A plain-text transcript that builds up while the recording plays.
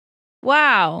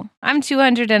Wow. I'm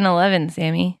 211,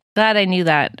 Sammy. Glad I knew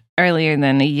that earlier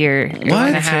than a year and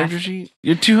a half.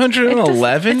 You're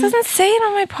 211? It doesn't say it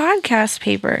on my podcast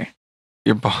paper.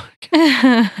 Your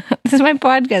This is my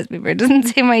podcast paper. It doesn't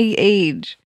say my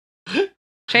age. Should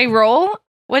I roll?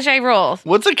 What should I roll?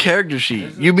 What's a character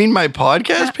sheet? You mean my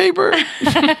podcast paper?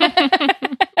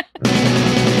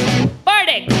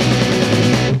 Bardic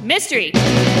Mystery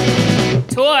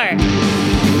Tour.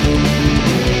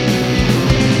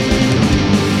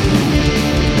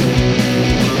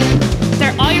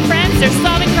 They're all your friends, they're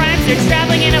solving crimes, they're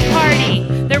traveling in a party.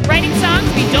 They're writing songs,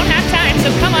 we don't have time,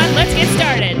 so come on, let's get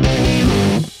started.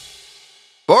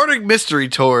 Bardic Mystery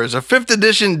Tour is a 5th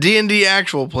edition D&D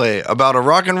actual play about a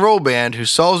rock and roll band who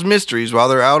solves mysteries while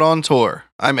they're out on tour.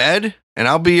 I'm Ed, and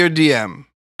I'll be your DM.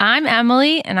 I'm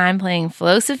Emily, and I'm playing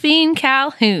Flosephine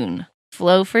Calhoun.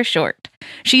 Flo for short.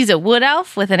 She's a wood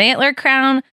elf with an antler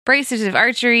crown, braces of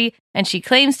archery, and she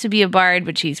claims to be a bard,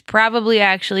 but she's probably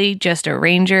actually just a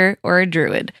ranger or a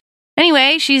druid.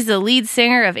 Anyway, she's the lead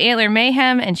singer of Antler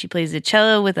Mayhem, and she plays the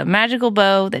cello with a magical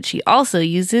bow that she also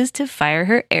uses to fire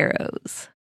her arrows.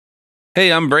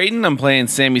 Hey, I'm Brayden. I'm playing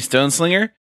Sammy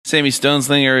Stoneslinger. Sammy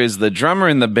Stoneslinger is the drummer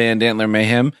in the band Antler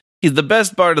Mayhem. He's the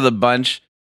best bard of the bunch.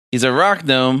 He's a rock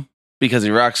gnome because he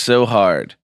rocks so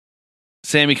hard.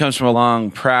 Sammy comes from a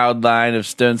long, proud line of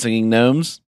stone-singing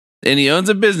gnomes, and he owns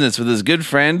a business with his good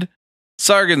friend,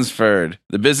 Sargensford.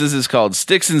 The business is called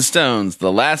Sticks and Stones,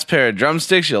 the last pair of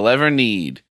drumsticks you'll ever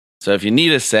need. So if you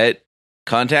need a set,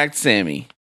 contact Sammy.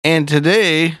 And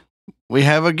today, we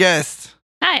have a guest.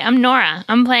 Hi, I'm Nora.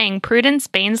 I'm playing Prudence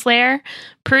Baneslayer.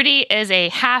 Prudy is a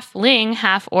half-ling,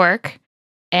 half-orc,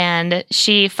 and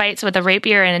she fights with a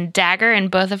rapier and a dagger in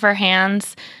both of her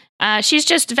hands. She's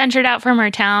just ventured out from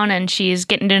her town, and she's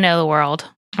getting to know the world.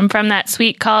 I'm from that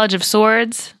sweet College of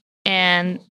Swords,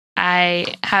 and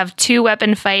I have 2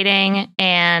 weapon fighting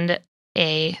and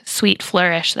a sweet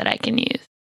flourish that I can use.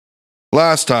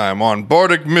 Last time on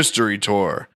Bardic Mystery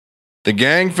Tour, the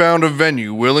gang found a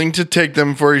venue willing to take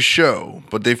them for a show,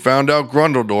 but they found out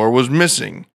Grundledor was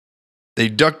missing. They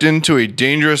ducked into a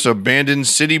dangerous abandoned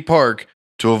city park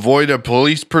to avoid a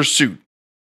police pursuit.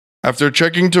 After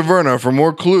checking Taverna for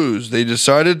more clues, they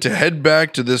decided to head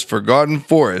back to this forgotten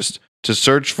forest to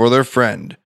search for their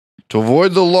friend. To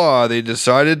avoid the law, they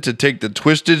decided to take the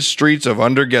twisted streets of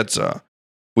Undergetza.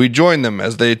 We join them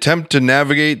as they attempt to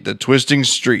navigate the twisting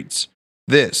streets.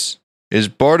 This is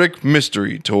Bardic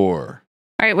Mystery Tour.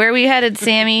 All right, where are we headed,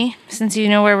 Sammy, since you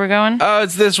know where we're going? Oh,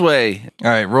 it's this way. All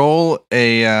right, roll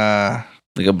a...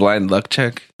 Like a blind luck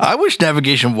check? I wish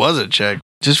navigation was a check.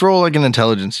 Just roll like an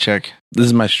intelligence check. This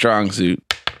is my strong suit.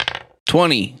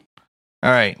 20.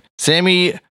 All right.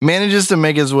 Sammy manages to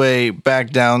make his way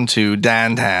back down to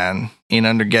Dantan in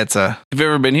Undergetza. Have you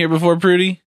ever been here before,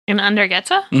 Prudy? In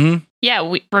Undergetza? Mm-hmm.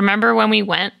 Yeah, remember when we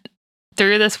went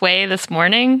through this way this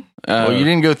morning? Well, you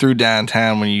didn't go through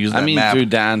downtown when you used that map. Through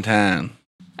downtown.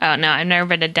 Oh, no, I've never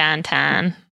been to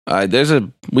downtown.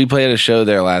 We played a show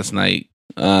there last night.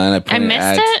 And I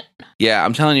missed it? Yeah,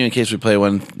 I'm telling you in case we play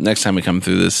one next time we come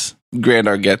through this Grand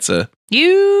Argetza.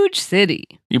 Huge city.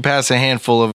 You pass a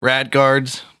handful of rat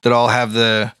guards that all have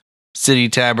the city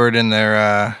tabard in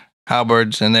their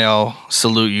halberds, and they all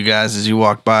salute you guys as you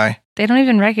walk by. They don't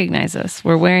even recognize us.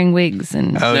 We're wearing wigs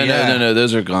and... No,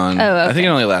 those are gone. Oh, okay. I think it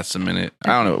only lasts a minute.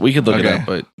 I don't know. We could look it up,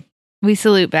 but... We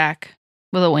salute back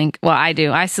with a wink. Well, I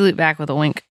do. I salute back with a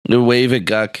wink. You wave at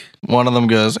Guck. One of them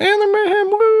goes, and the mayhem,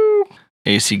 woo!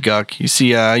 And you see Guck. You see,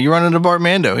 you run into Bart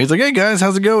Mando. He's like, hey, guys,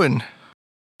 how's it going?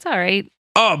 It's all right.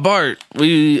 Oh, Bart.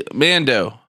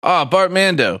 Mando. Oh, Bart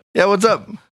Mando. Yeah, what's up?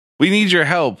 We need your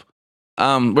help.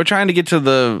 We're trying to get to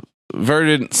the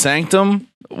Verdant Sanctum.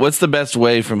 What's the best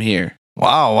way from here?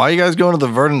 Wow, why are you guys going to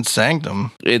the Verdant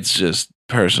Sanctum? It's just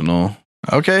personal.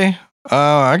 Okay.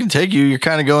 I can take you. You're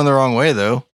kind of going the wrong way,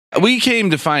 though. We came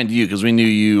to find you because we knew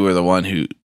you were the one who...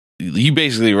 You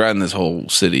basically run this whole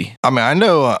city. I mean, I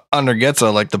know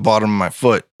Undergetza like the bottom of my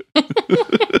foot. Oh,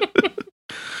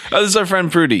 this is our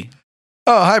friend Prudy.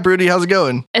 Oh, hi, Prudy. How's it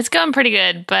going? It's going pretty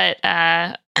good, but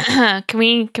can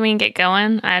we get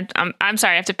going? I'm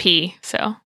sorry, I have to pee.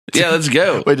 So yeah, let's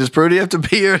go. Wait, does Prudy have to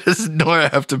pee or does Nora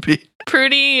have to pee?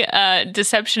 Prudy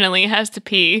deceptionally has to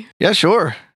pee. Yeah,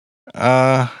 sure.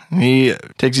 He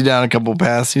takes you down a couple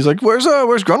paths. He's like, "Where's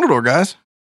Grundledor, guys?"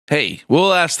 Hey,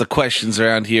 we'll ask the questions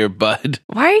around here, bud.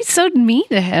 Why are you so mean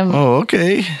to him? Oh,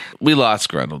 okay. We lost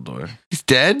Grundledor. He's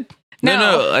dead?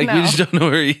 No, we just don't know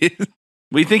where he is.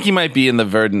 We think he might be in the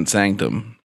Verdant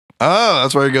Sanctum. Oh,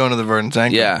 that's why you're going to the Verdant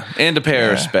Sanctum. Yeah, and to pay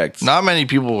our respects. Not many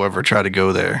people ever try to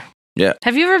go there. Yeah.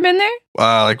 Have you ever been there?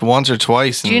 Like once or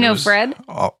twice. Do you know Fred?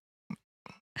 Oh,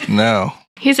 no.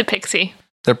 He's a pixie.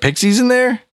 There are pixies in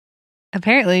there?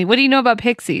 Apparently. What do you know about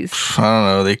pixies? I don't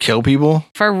know. They kill people?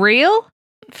 For real?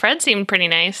 Fred seemed pretty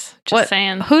nice. Just What?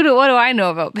 saying. What do I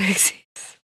know about pixies?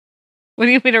 What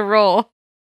do you want me to roll?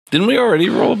 Didn't we already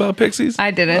roll about pixies?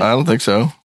 I didn't. I don't think so.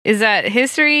 Is that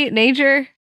history, nature,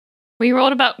 We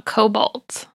rolled about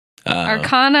kobolds.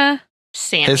 arcana,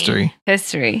 Sammy.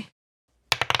 History.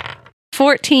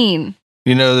 14.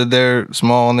 You know that they're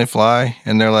small and they fly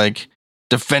and they're like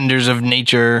defenders of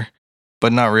nature,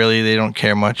 but not really. They don't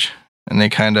care much and they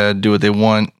kind of do what they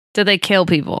want. Do they kill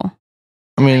people?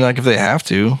 I mean, like if they have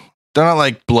to. They're not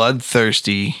like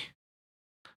bloodthirsty.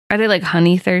 Are they like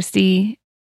honey thirsty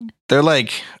They're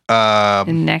like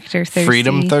and nectar thirsty?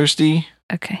 freedom thirsty.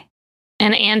 Okay.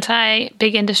 And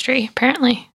anti-big industry,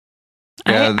 apparently.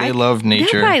 Yeah, they love They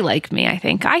nature. probably like me, I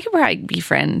think. I could probably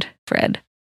befriend Fred.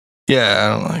 Yeah, I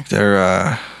don't like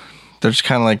they're just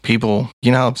kind of like people.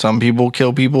 You know how some people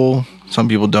kill people, some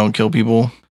people don't kill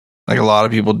people. Like a lot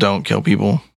of people don't kill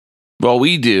people, Well,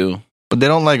 we do. but they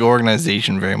don't like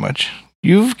organization very much.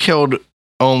 You've killed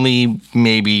only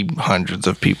maybe hundreds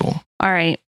of people. All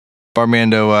right.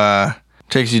 Barmando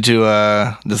takes you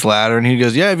to this ladder, and he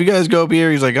goes, "Yeah, if you guys go up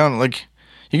here," he's like, "Oh, like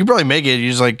you can probably make it. You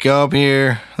just like go up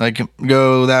here, like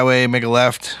go that way, make a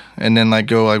left, and then like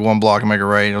go like one block and make a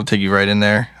right. It'll take you right in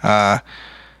there.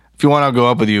 If you want, I'll go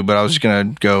up with you, but I was just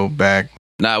gonna go back."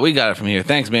 Nah, we got it from here.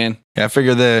 Thanks, man. Yeah, I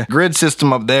figure the grid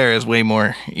system up there is way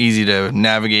more easy to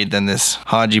navigate than this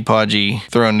hodgy-podgy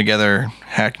thrown together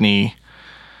hackney.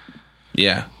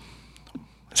 Yeah,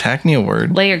 Is hackney a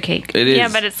word? Layer cake. it is. Yeah,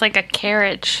 but it's like a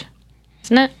carriage,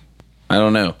 isn't it? I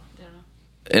don't know.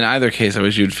 In either case, I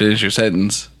wish you'd finish your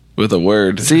sentence with a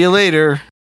word. See you later.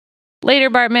 Later,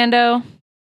 Bartmando.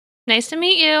 Nice to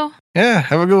meet you. Yeah,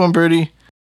 have a good one, Birdie.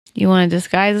 You want to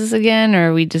disguise us again,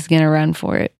 or are we just going to run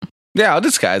for it? Yeah, I'll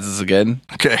disguise this again.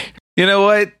 Okay. You know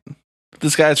what?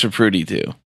 This guy's for Prudy,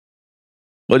 too.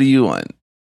 What do you want?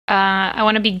 I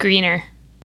want to be greener.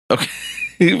 Okay.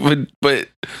 but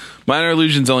minor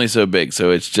illusion's only so big, so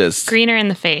it's just Greener in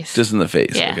the face. in the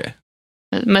face. Yeah. Okay.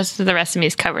 Most of the rest of me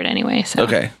is covered anyway. So.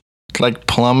 Okay. Like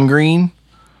plum green?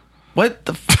 What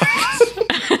the fuck?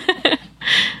 I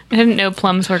didn't know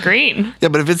plums were green. Yeah,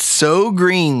 but if it's so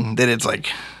green that it's like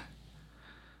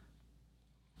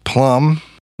plum.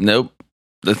 Nope.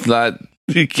 That's not.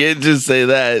 You can't just say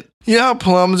that. You know how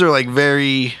plums are like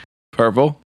very...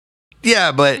 Purple.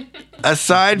 Yeah, but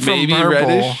aside from Maybe purple,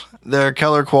 reddish? their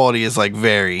color quality is like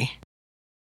very...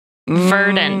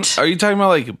 Verdant. Are you talking about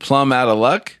like plum out of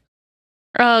luck?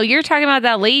 Oh, you're talking about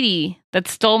that lady that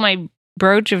stole my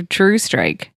brooch of True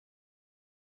Strike.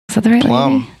 Is that the right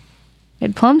Plum. lady?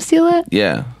 Did Plum steal it?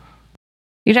 Yeah.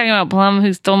 You're talking about Plum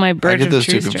who stole my I brooch get of those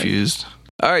True two Strike. confused.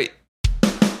 All right.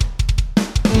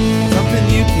 Something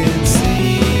you can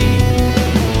see,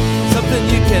 something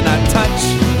you cannot touch.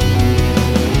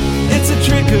 It's a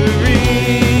trickery,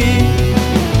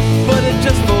 but it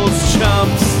just fools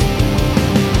chumps.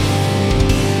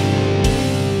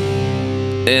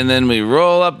 And then we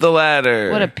roll up the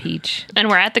ladder. What a peach. And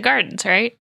we're at the gardens,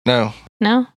 right? No.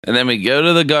 No? And then we go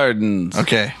to the gardens.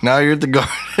 Okay, now you're at the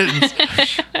gardens.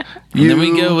 And then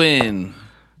we go in.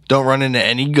 Don't run into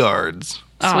any guards.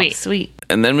 Sweet. Oh, sweet.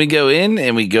 And then we go in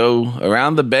and we go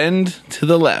around the bend to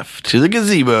the left. To the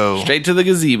gazebo. Straight to the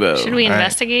gazebo. Should we All right.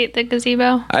 investigate the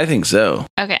gazebo? I think so.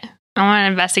 Okay. I want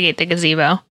to investigate the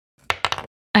gazebo.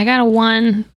 I got a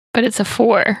 1, but it's a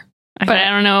 4. But I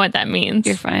don't know what that means.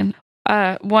 You're fine.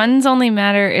 Ones only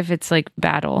matter if it's like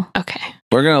battle. Okay.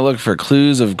 We're going to look for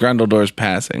clues of Grundledor's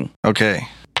passing. Okay.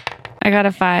 I got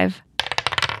a 5.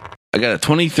 I got a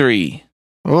 23.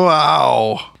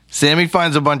 Wow. Sammy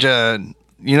finds a bunch of,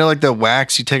 you know, like the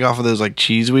wax you take off of those like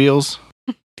cheese wheels?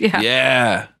 Yeah.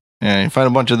 Yeah. Yeah, you find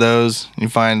a bunch of those. You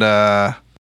find,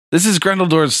 This is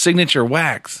Grundledor's signature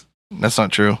wax. that's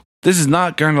not true. This is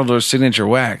not Grundledor's signature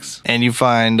wax. And you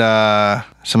find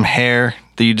some hair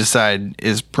that you decide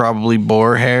is probably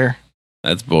boar hair.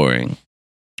 That's boring.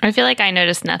 I feel like I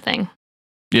noticed nothing.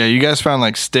 Yeah, you guys found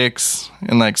like sticks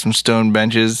and like some stone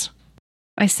benches.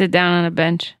 I sit down on a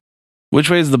bench. Which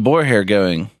way is the boar hair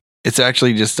going? It's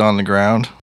actually just on the ground.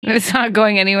 It's not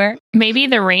going anywhere. Maybe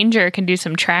the ranger can do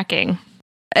some tracking.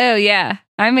 Oh, yeah.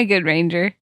 I'm a good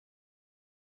ranger.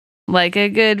 Like a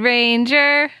good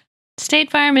ranger.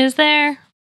 State Farm is there.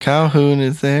 Calhoun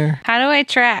is there. How do I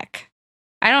track?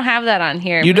 I don't have that on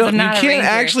here. You because don't. I'm You not a can't ranger.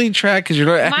 actually track because you're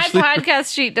not My actually.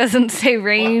 podcast sheet doesn't say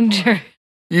ranger.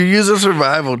 You use a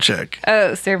survival check.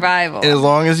 Oh, survival. As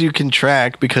long as you can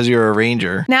track because you're a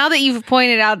ranger. Now that you've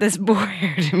pointed out this boar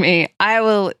hair to me, I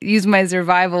will use my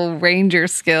survival ranger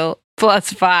skill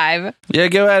plus 5. Yeah,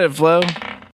 go at it, Flo.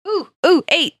 Ooh,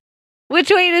 8. Which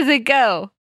way does it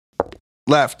go?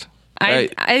 Left.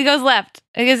 Right. It goes left.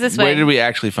 It goes this way. Where did we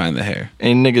actually find the hair?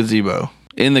 In the gazebo.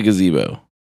 In the gazebo,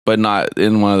 but not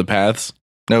in one of the paths.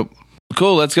 Nope.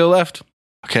 Cool, let's go left.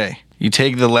 Okay. You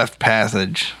take the left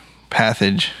passage.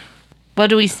 What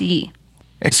do we see?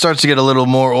 It starts to get a little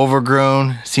more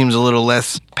overgrown, seems a little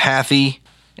less pathy,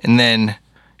 and then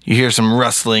you hear some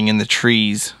rustling in the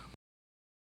trees.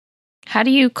 How do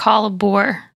you call a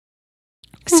boar?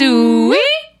 Suey?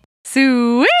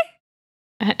 Suey?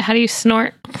 How do you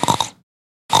snort?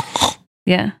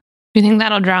 Yeah. Do you think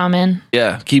that'll draw him in?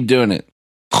 Yeah, keep doing it.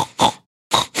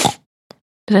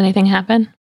 Does anything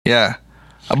happen? Yeah.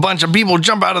 A bunch of people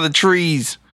jump out of the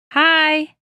trees.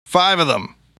 Hi. 5 of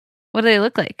them. What do they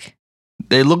look like?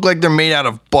 They look like they're made out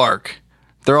of bark.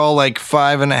 They're all like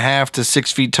 5.5 to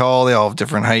 6 feet tall. They all have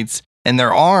different heights. And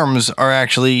their arms are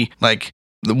actually like,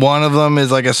 one of them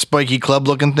is like a spiky club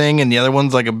looking thing, and the other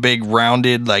one's like a big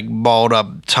rounded, like balled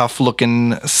up, tough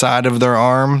looking side of their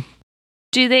arm.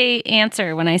 Do they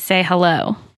answer when I say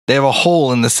hello? They have a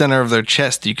hole in the center of their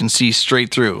chest that you can see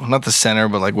straight through. Not the center,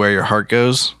 but like where your heart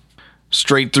goes.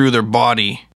 Straight through their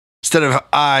body. Instead of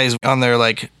eyes on their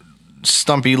like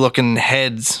stumpy looking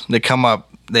heads that come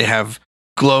up, they have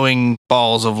glowing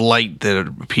balls of light that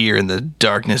appear in the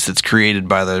darkness that's created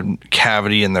by the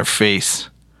cavity in their face.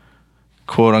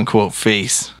 Quote unquote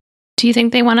face. Do you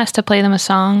think they want us to play them a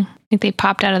song? I think they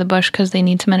popped out of the bush because they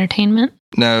need some entertainment?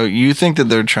 No, you think that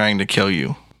they're trying to kill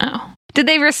you. Oh. Did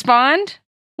they respond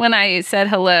when I said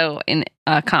hello in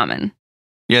common?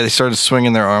 Yeah, they started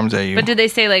swinging their arms at you. But did they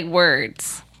say like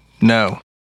words? No.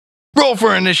 Roll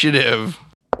for initiative.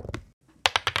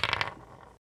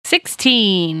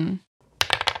 16.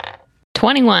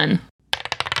 21.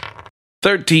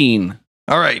 13.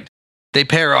 All right. They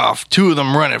pair off. 2 of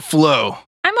them run at Flo.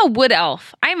 I'm a wood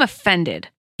elf. I'm offended.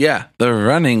 Yeah, the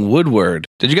running Woodward.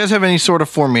 Did you guys have any sort of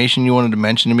formation you wanted to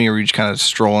mention to me, or were you just kind of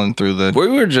strolling through the... We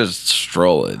were just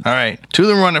strolling. All right. 2 of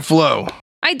them run at Flo.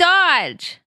 I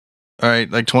dodge. All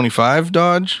right. Like 25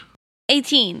 dodge?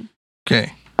 18.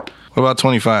 Okay. What about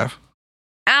 25?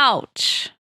 Ouch.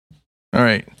 All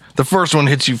right. The first one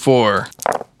hits you for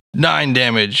 9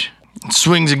 damage.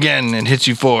 Swings again and hits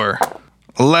you for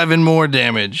 11 more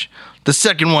damage. The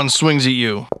second one swings at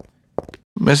you.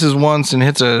 Misses once and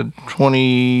hits a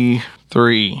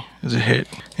 23 as a hit.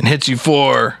 And hits you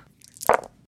for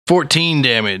 14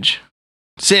 damage.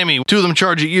 Sammy, 2 of them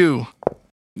charge at you.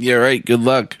 Yeah, right. Good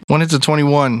luck. One hits a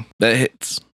 21 That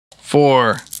hits.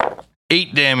 for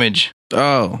 8 damage.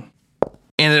 Oh.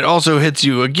 And it also hits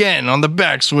you again on the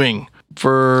backswing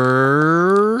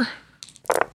for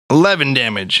 11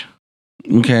 damage.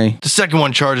 Okay. The second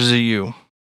one charges at you.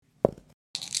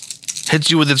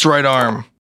 Hits you with its right arm.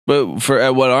 But for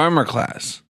at what armor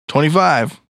class?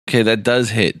 25. Okay, that does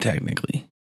hit technically.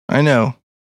 I know.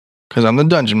 Because I'm the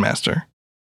dungeon master.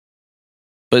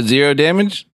 But 0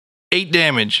 damage? 8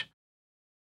 damage.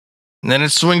 And then it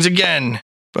swings again.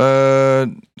 Does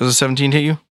a 17 hit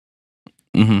you?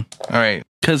 Mm-hmm. All right.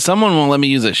 Because someone won't let me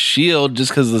use a shield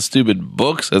just because the stupid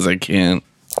book says I can't.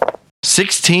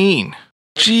 16.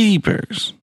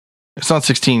 Jeepers. It's not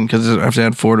 16 because I have to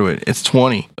add 4 to it. It's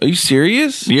 20. Are you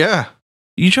serious? Yeah.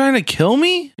 You trying to kill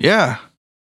me? Yeah.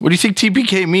 What do you think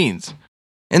TPK means?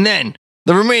 And then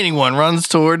the remaining one runs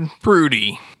toward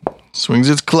Prudy. Swings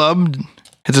its club.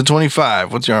 Hits a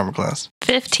 25. What's your armor class?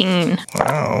 15.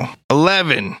 Wow.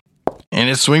 11. And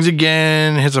it swings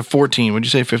again. Hits a 14. Would you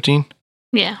say 15?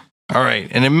 Yeah. All right.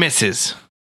 And it misses.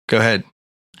 Go ahead.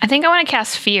 I think I want to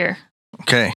cast Fear.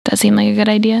 Okay. Does seem like a good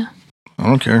idea. I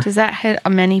don't care. Does that hit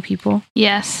many people?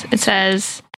 Yes. It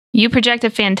says, you project a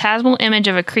phantasmal image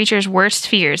of a creature's worst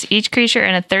fears. Each creature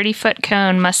in a 30-foot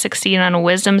cone must succeed on a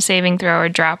wisdom saving throw or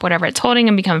drop whatever it's holding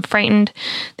and become frightened.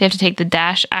 They have to take the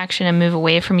dash action and move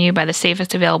away from you by the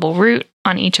safest available route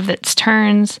on each of its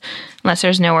turns, unless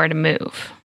there's nowhere to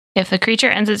move. If the creature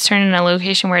ends its turn in a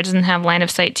location where it doesn't have line of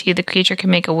sight to you, the creature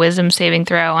can make a wisdom saving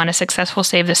throw. On a successful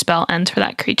save, the spell ends for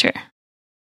that creature.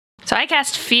 So I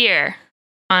cast Fear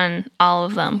on all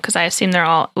of them because I assume they're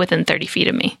all within 30 feet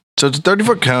of me. So it's a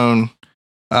 30-foot cone.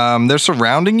 They're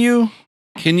surrounding you?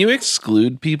 Can you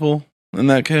exclude people in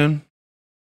that cone?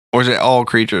 Or is it all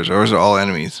creatures? Or is it all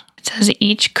enemies? It says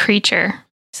each creature.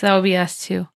 So that would be us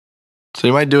too. So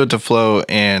you might do it to Flo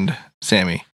and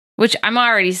Sammy. Which I'm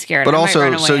already scared. But I might also,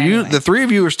 run away so anyway. the 3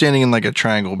 of you are standing in like a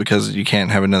triangle because you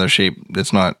can't have another shape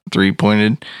that's not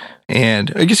 3-pointed.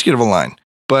 And I guess you could have a line.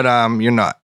 But you're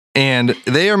not. And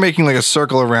they are making like a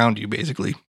circle around you,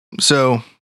 basically. So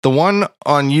the one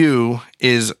on you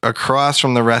is across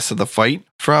from the rest of the fight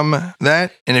from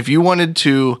that. And if you wanted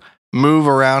to move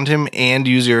around him and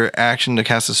use your action to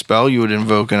cast a spell, you would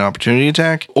invoke an opportunity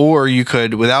attack. Or you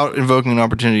could, without invoking an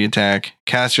opportunity attack,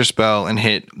 cast your spell and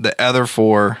hit the other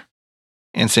 4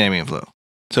 and Sammy and Flo.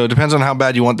 So it depends on how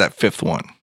bad you want that 5th one.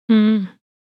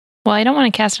 Well, I don't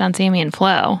want to cast it on Sammy and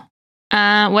Flo.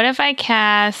 What if I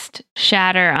cast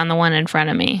Shatter on the one in front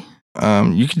of me?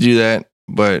 You could do that,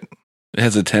 but It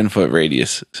has a 10-foot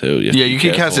radius, so you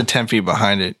can cast it 10 feet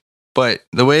behind it. But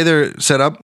the way they're set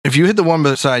up, if you hit the one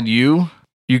beside you,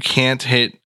 you can't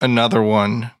hit another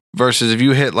one. Versus if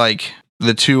you hit like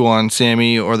the 2 on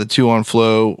Sammy or the 2 on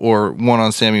Flo or 1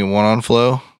 on Sammy and 1 on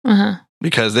Flo,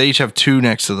 because they each have 2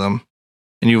 next to them,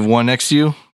 and you have 1 next to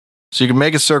you. So you can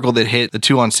make a circle that hit the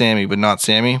 2 on Sammy, but not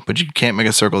Sammy. But you can't make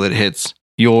a circle that hits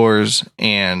yours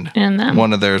and them.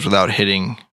 one of theirs without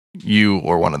hitting you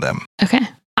or one of them. Okay.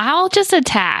 I'll just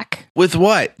attack. With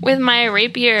what? With my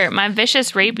rapier, my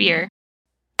vicious rapier.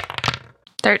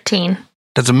 13.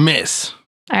 That's a miss.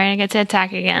 All right, I get to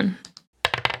attack again.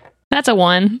 That's a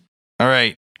 1. All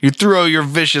right. You throw your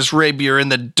vicious rapier in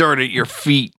the dirt at your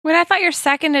feet. Wait, I thought your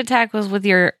second attack was with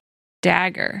your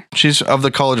dagger. She's of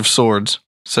the College of Swords.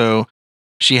 So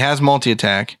she has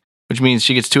multi-attack, which means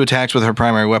she gets 2 attacks with her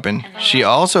primary weapon. She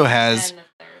also has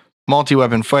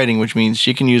multi-weapon fighting, which means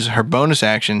she can use her bonus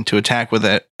action to attack with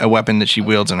a weapon that she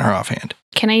wields in her offhand.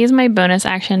 Can I use my bonus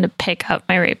action to pick up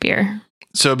my rapier?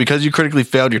 So because you critically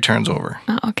failed, your turn's over.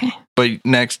 Oh, okay. But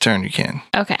next turn you can.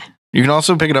 Okay. You can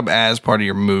also pick it up as part of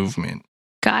your movement.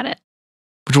 Got it.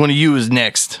 Which one of you is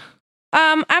next?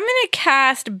 I'm going to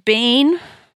cast Bane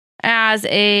as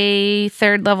a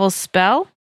 3rd level spell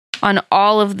on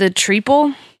all of the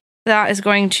treeple. That is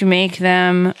going to make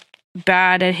them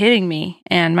bad at hitting me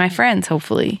and my friends,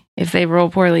 hopefully, if they roll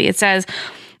poorly. It says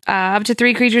up to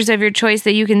 3 creatures of your choice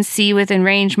that you can see within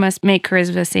range must make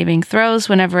charisma saving throws.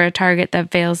 Whenever a target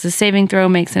that fails the saving throw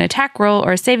makes an attack roll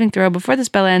or a saving throw before the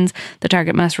spell ends, the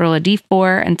target must roll a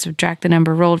d4 and subtract the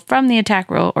number rolled from the attack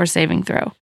roll or saving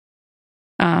throw.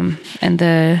 And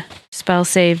the spell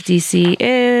save DC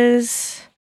is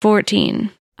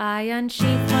 14. I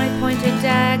unsheath my pointed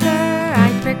dagger,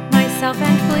 I prick myself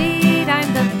and bleed.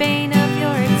 I'm the bane of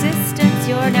your existence,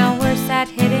 you're now worse at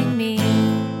hitting me.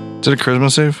 Is it a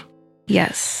charisma save?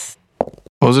 Yes.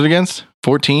 What was it against?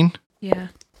 14? Yeah.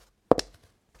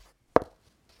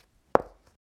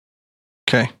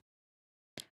 Okay.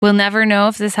 We'll never know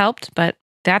if this helped, but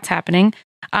that's happening.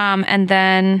 And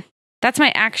then that's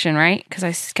my action, right? Because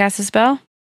I cast a spell.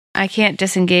 I can't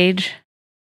disengage.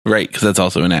 Right, because that's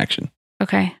also an action.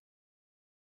 Okay.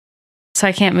 So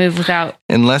I can't move without...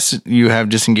 Unless you have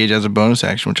disengage as a bonus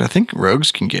action, which I think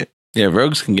rogues can get. Yeah,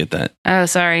 rogues can get that. Oh,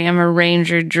 sorry. I'm a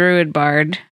ranger druid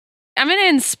bard. I'm going to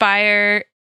inspire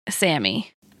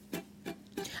Sammy.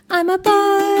 I'm a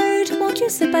bard, won't you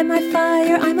sit by my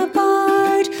fire? I'm a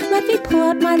bard, let me pull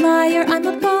out my lyre. I'm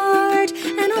a bard,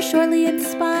 and I'll surely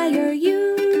inspire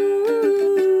you.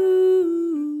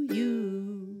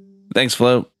 Thanks,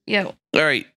 Flo. Yo. All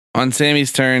right. On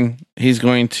Sammy's turn, he's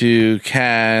going to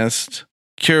cast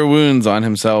Cure Wounds on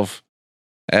himself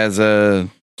as a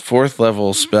 4th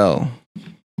level spell.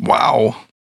 Wow.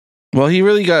 Well, he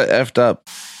really got effed up.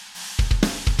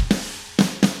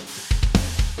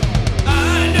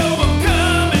 I know I'm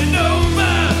coming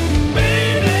over,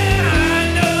 baby.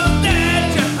 I know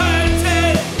that you're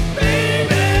hurting,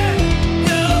 baby.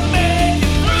 You'll make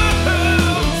it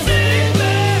through. See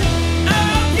that?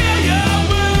 I'll cure your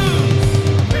wounds,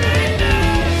 baby.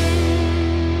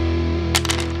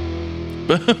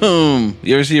 Boom.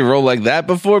 You ever see a roll like that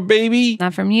before, baby?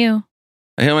 Not from you.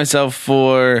 I hit myself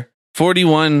for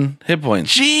 41 hit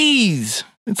points. Jeez.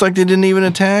 It's like they didn't even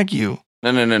attack you.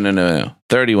 No.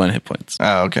 31 hit points.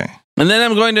 Oh, okay. And then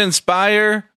I'm going to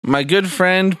inspire my good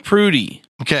friend Prudy,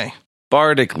 Okay.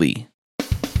 bardically.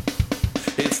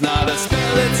 It's not a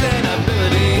spell, it's an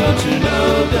ability. Don't you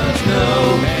know, don't you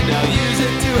know? And now use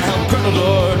it to help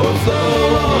Grundledor or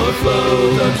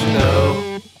Flo, don't you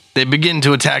know? They begin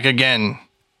to attack again.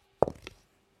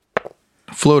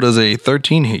 Flo, does a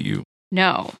 13 hit you?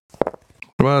 No.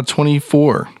 What about a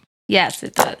 24? Yes,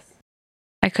 it does.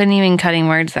 I couldn't even cutting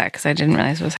words that because I didn't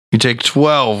realize it was... You take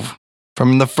 12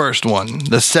 from the first one.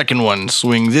 The second one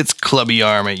swings its clubby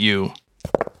arm at you.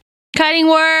 Cutting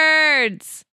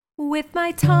words! With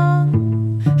my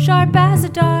tongue sharp as a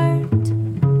dart,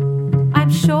 I'm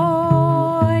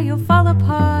sure you'll fall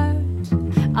apart.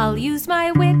 I'll use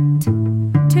my wit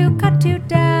to cut you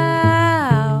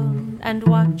down and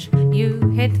watch you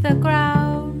hit the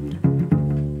ground.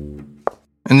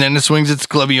 And then it swings its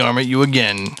clubby arm at you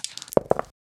again.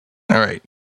 All right.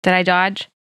 Did I dodge?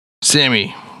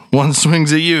 Sammy, one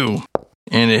swings at you,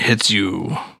 and it hits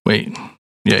you. Wait,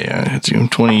 Yeah, hits you.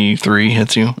 23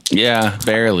 hits you. Yeah,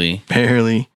 barely.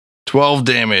 Barely. 12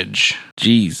 damage.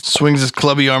 Jeez. Swings his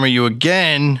clubby arm at you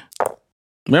again.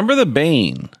 Remember the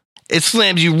Bane? It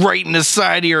slams you right in the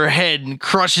side of your head and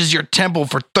crushes your temple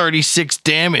for 36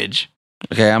 damage.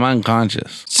 Okay, I'm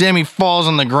unconscious. Sammy falls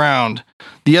on the ground.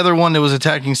 The other one that was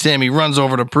attacking Sammy runs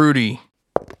over to Prudy.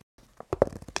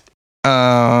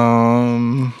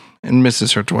 And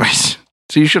misses her twice.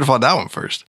 So you should have fought that one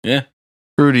first. Yeah.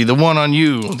 Prudy, the one on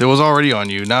you that was already on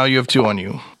you. Now you have 2 on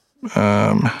you.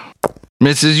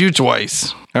 Misses you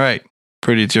twice. All right.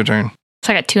 Prudy, it's your turn.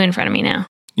 So I got 2 in front of me now.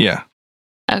 Yeah.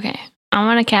 Okay. I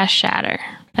want to cast Shatter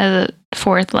as a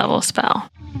 4th level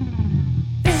spell.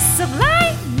 Fists of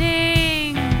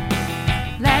lightning,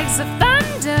 legs of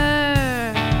thunder.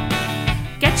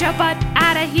 Get your butt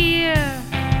out of here,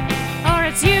 or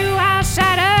it's you I'll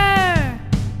shatter.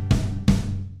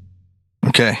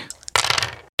 Okay.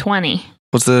 20.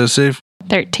 What's the save?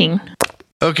 13.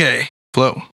 Okay.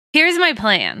 Flo. Here's my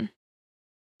plan.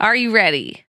 Are you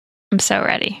ready? I'm so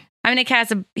ready. I'm going to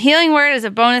cast a healing word as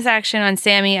a bonus action on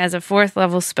Sammy as a 4th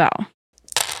level spell.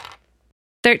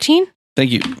 13?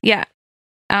 Thank you. Yeah.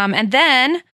 And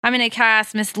then I'm going to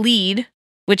cast Mislead,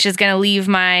 which is going to leave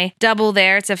my double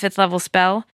there. It's a 5th level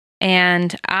spell.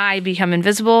 And I become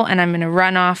invisible, and I'm going to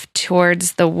run off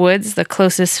towards the woods, the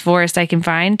closest forest I can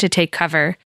find, to take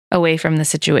cover away from the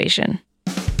situation.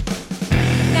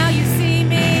 Now you see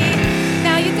me,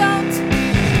 now you don't.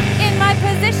 In my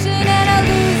position and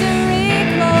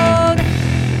illusory clothes.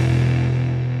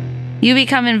 You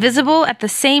become invisible at the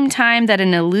same time that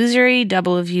an illusory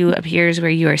double of you appears where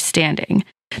you are standing.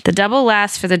 The double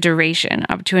lasts for the duration,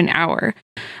 up to an hour,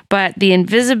 but the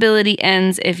invisibility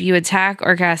ends if you attack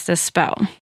or cast a spell.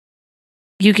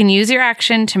 You can use your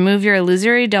action to move your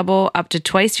illusory double up to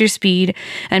twice your speed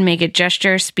and make it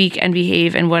gesture, speak, and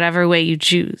behave in whatever way you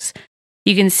choose.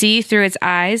 You can see through its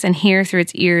eyes and hear through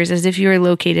its ears as if you are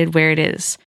located where it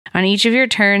is. On each of your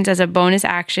turns as a bonus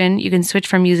action, you can switch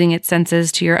from using its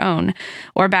senses to your own,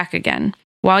 or back again.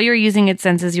 While you're using its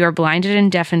senses, you are blinded and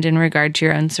deafened in regard to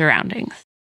your own surroundings.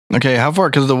 Okay, how far?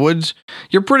 Because the woods,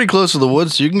 you're pretty close to the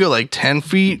woods, so you can go like 10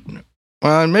 feet.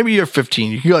 Maybe you're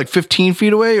 15. You can go like 15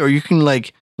 feet away, or you can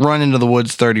like run into the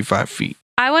woods 35 feet.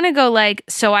 I want to go like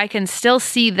so I can still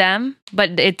see them,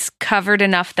 but it's covered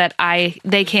enough that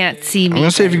they can't see me. I'm going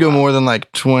to say if you go more than like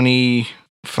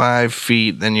 25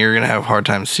 feet, then you're going to have a hard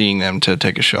time seeing them to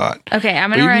take a shot. Okay, I'm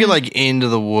But going to you run. can get like into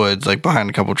the woods, like behind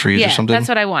a couple trees or something. That's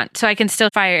what I want. So I can still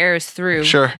fire arrows through.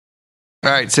 Sure.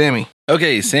 All right, Sammy.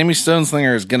 Okay, Sammy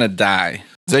Stoneslinger is gonna die.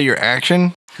 Is that your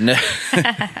action? No.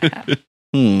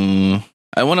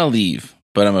 I want to leave,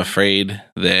 but I'm afraid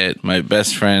that my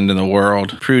best friend in the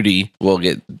world, Prudy, will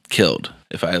get killed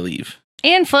if I leave.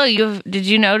 And Flo, did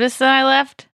you notice that I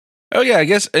left? Oh yeah, I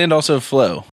guess, and also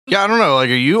Flo. Yeah, I don't know.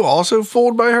 Like, are you also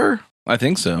fooled by her? I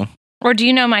think so. Or do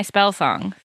you know my spell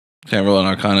song? Can I roll an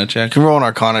Arcana check? You can roll an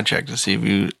Arcana check to see if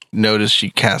you notice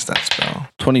she cast that spell.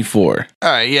 24. All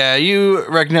right, yeah, you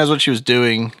recognize what she was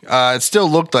doing. It still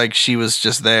looked like she was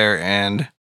just there and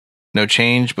no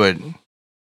change, but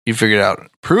you figured it out.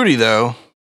 Prudy, though,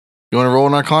 you want to roll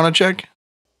an Arcana check?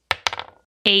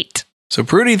 8. So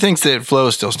Prudy thinks that Flo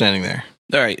is still standing there.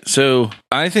 All right, so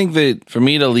I think that for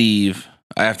me to leave,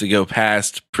 I have to go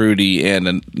past Prudy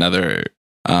and another.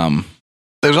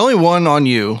 There's only one on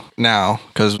you now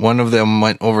because one of them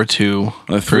went over to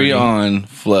The 3 Prudy. on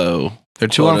Flo. They're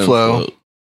 2 on Flo.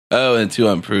 Oh, and 2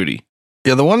 on Prudy.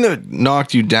 Yeah, the one that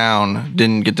knocked you down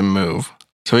didn't get to move.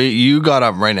 So you got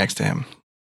up right next to him.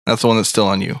 That's the one that's still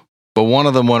on you. But one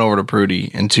of them went over to Prudy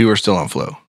and 2 are still on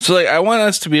Flo. So like, I want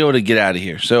us to be able to get out of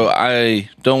here. So I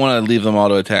don't want to leave them all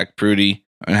to attack Prudy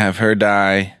and have her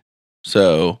die.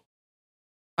 So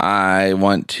I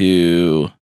want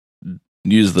to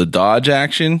use the dodge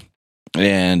action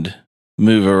and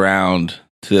move around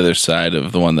to the other side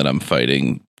of the one that I'm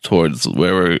fighting towards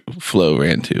where Flo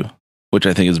ran to, which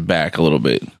I think is back a little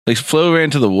bit. Like Flo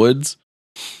ran to the woods,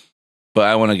 but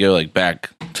I want to go like back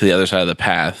to the other side of the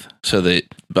path so that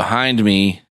behind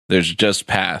me there's just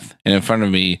path, and in front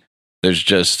of me there's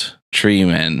just tree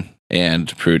men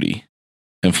and Prudy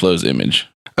and Flo's image.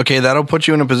 Okay, that'll put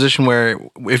you in a position where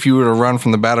if you were to run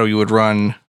from the battle, you would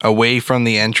run away from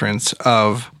the entrance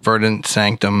of Verdant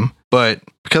Sanctum. But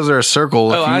because they're a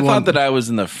circle... Oh, I thought that I was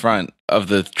in the front of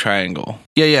the triangle.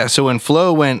 Yeah. So when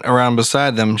Flo went around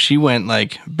beside them, she went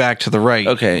like back to the right.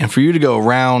 Okay. And for you to go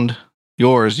around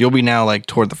yours, you'll be now like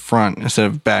toward the front instead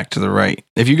of back to the right.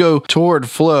 If you go toward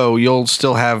Flo, you'll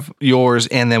still have yours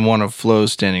and then one of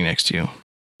Flo's standing next to you.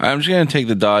 I'm just going to take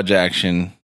the dodge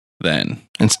action then.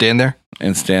 And stand there?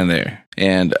 And stand there.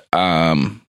 And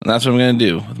that's what I'm going to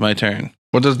do with my turn.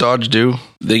 What does dodge do?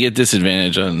 They get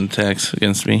disadvantage on attacks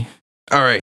against me. All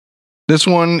right. This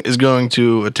one is going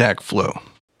to attack Flo.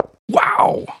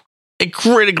 Wow. It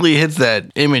critically hits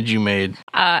that image you made.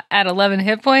 At 11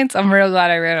 hit points, I'm real glad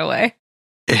I ran away.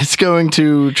 It's going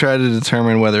to try to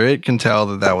determine whether it can tell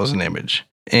that that was an image.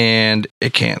 And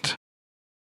it can't.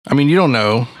 I mean, you don't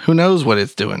know. Who knows what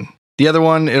it's doing? The other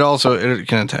one, it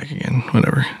can attack again.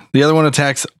 Whatever. The other one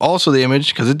attacks also the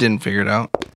image because it didn't figure it out.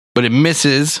 But it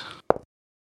misses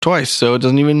twice, so it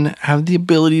doesn't even have the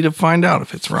ability to find out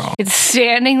if it's wrong. It's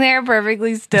standing there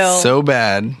perfectly still, It's so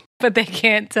bad. but they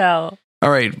can't tell. All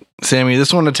right, Sammy,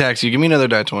 this one attacks you. Give me another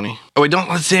die 20. Oh, wait, don't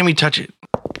let Sammy touch it.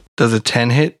 Does a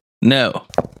 10 hit? No.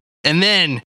 And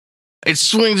then it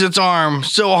swings its arm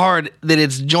so hard that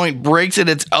its joint breaks at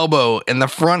its elbow and the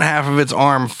front half of its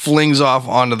arm flings off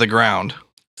onto the ground.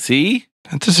 See?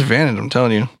 That's disadvantage, I'm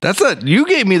telling you. You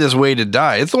gave me this way to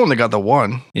die. It's the one that got the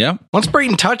 1. Yeah. Once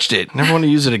Brayton touched it, never want to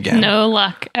use it again. No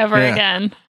luck ever Yeah.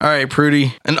 again. All right,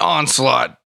 Prudy, an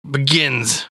onslaught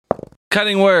begins.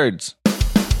 Cutting words.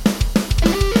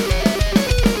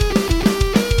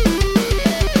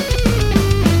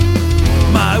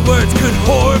 My words could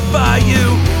horrify you.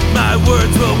 My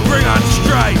words will bring on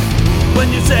strife.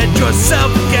 When you set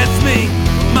yourself against me,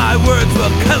 my words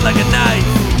will cut like a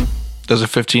knife. Does a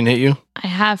 15 hit you? I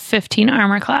have 15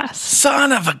 armor class.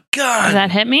 Son of a gun. Does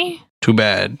that hit me? Too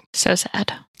bad. So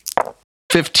sad.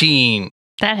 15.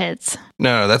 That hits.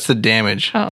 No, that's the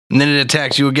damage. Oh. And then it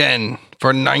attacks you again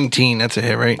for 19. That's a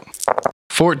hit, right?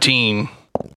 14.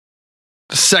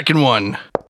 The second one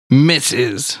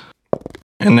misses.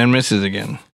 And then misses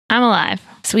again. I'm alive.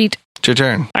 Sweet. It's your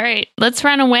turn. All right, let's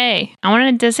run away. I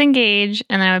want to disengage,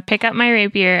 and then I would pick up my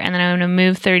rapier, and then I'm going to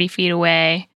move 30 feet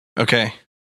away. Okay.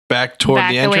 Back toward Back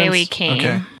the the entrance? way we came.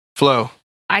 Okay. Flo.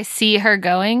 I see her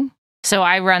going, so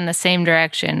I run the same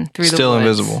direction through the Still woods.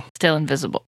 invisible. Still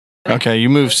invisible. Okay, you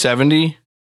move 70.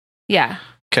 Yeah,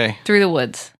 Okay. through the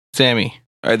woods. Sammy.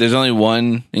 All right, there's only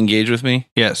one engage with me.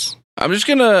 Yes. I'm just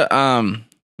going to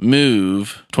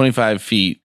move 25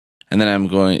 feet, and then I'm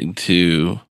going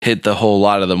to hit the whole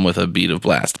lot of them with a beat of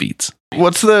blast beats.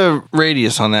 What's the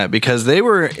radius on that? Because they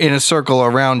were in a circle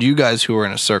around you guys who were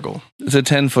in a circle. It's a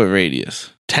 10-foot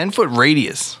radius. 10-foot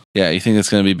radius. Yeah, you think it's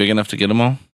going to be big enough to get them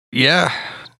all? Yeah.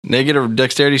 They get a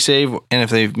dexterity save, and if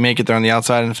they make it, they're on the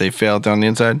outside, and if they fail, they're on the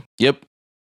inside. Yep.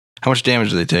 How much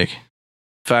damage do they take?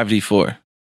 5d4.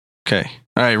 Okay.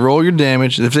 All right, roll your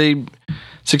damage. If they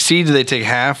succeed, do they take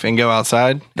half and go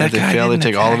outside? If they fail, they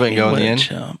take all of it and go in the end?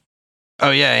 Chump. Oh,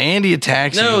 yeah, Andy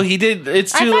attacks you. No, he did.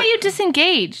 It's I too thought late. you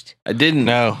disengaged. I didn't.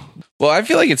 No. Well, I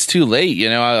feel like it's too late. You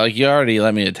know, like you already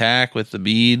let me attack with the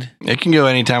bead. It can go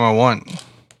anytime I want.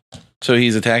 So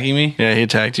he's attacking me? Yeah, he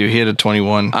attacked you. He had a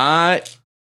 21. I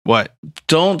What?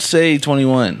 don't say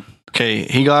 21. Okay,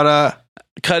 he got a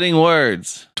Cutting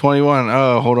words. 21.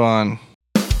 Oh, hold on.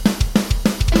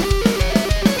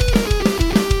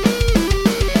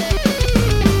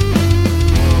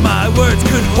 My words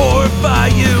could horrify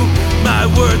you. My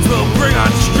words will bring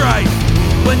on strife.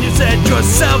 When you set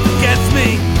yourself against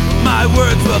me, my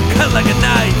words will cut like a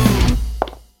knife.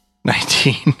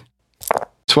 19.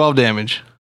 12 damage.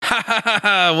 Ha ha ha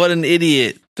ha. What an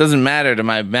idiot. Doesn't matter to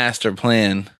my master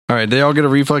plan. All right, they all get a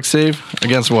reflex save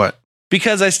against what?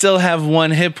 Because I still have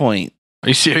 1 hit point. Are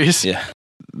you serious? Yeah.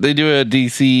 They do a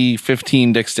DC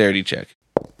 15 dexterity check.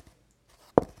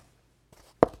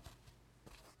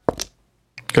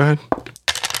 Go ahead.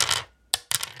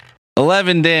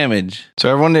 11 damage. So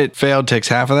everyone that failed takes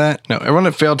half of that? No, everyone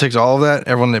that failed takes all of that.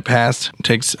 Everyone that passed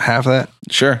takes half of that.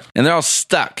 Sure. And they're all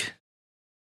stuck.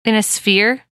 In a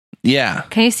sphere? Yeah.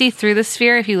 Can you see through the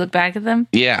sphere if you look back at them?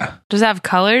 Yeah. Does it have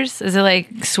colors? Is it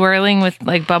like swirling with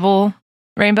like bubble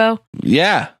rainbow?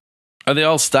 Yeah. Are they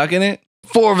all stuck in it?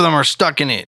 4 of them are stuck in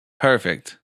it.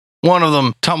 Perfect. One of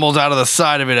them tumbles out of the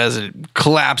side of it as it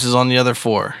collapses on the other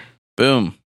 4.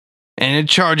 Boom. And it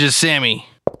charges Sammy.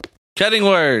 Cutting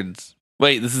words.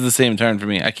 Wait, this is the same turn for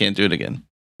me. I can't do it again.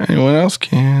 Anyone else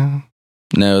can?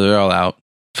 No, they're all out.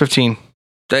 15.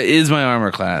 That is my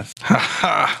armor class. Ha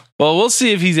ha. Well, we'll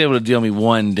see if he's able to deal me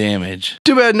 1 damage.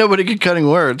 Too bad nobody could cutting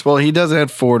words. Well, he does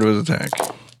add 4 to his attack.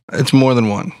 It's more than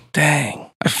 1. Dang.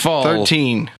 I fall.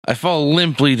 13. I fall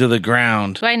limply to the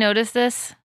ground. Do I notice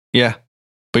this? Yeah.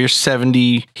 But you're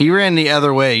 70. He ran the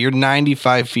other way. You're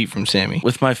 95 feet from Sammy.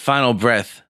 With my final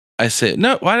breath, I say,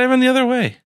 no, why did I run the other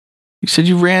way? You said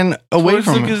you ran away Towards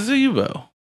from the him. gazebo.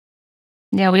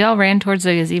 Yeah, we all ran towards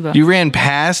the gazebo. You ran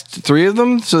past 3 of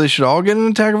them, so they should all get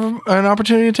an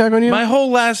opportunity attack on you? My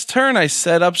whole last turn, I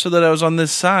set up so that I was on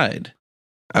this side.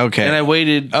 Okay. And I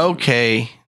waited. Okay.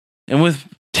 And with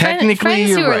Technically, friends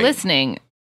you're who are right. listening,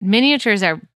 miniatures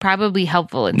are probably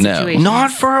helpful in No. situations.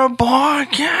 Not for a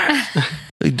podcast.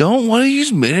 They don't want to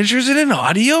use miniatures in an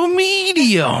audio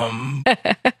medium.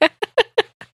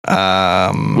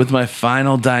 With my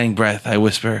final dying breath, I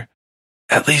whisper,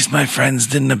 "At least my friends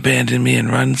didn't abandon me and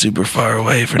run super far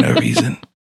away for no reason."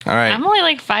 All right. I'm only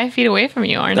like 5 feet away from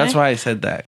you, aren't That's I? why I said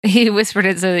that. He whispered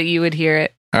it so that you would hear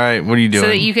it, All right. What are you doing? so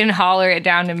that you can holler it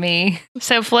down to me.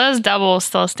 So Flo's double is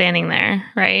still standing there,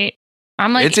 right?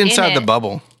 I'm like, it's inside in the it.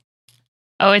 bubble.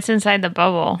 Oh, it's inside the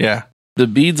bubble. Yeah. The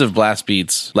beads of blast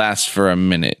beats last for a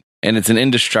minute, and it's an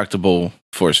indestructible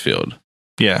force field.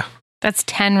 Yeah. That's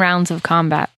 10 rounds of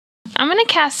combat. I'm going to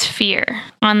cast Fear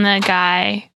on the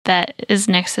guy that is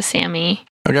next to Sammy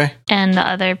Okay. and the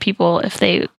other people if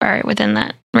they are within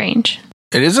that range.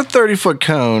 It is a 30-foot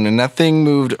cone, and that thing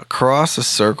moved across a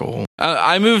circle.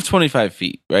 I moved 25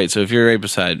 feet, right? So if you're right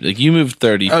beside, like you moved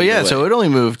 30 Oh, feet yeah. away. So it only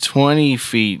moved 20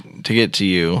 feet to get to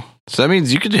you. So that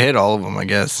means you could hit all of them, I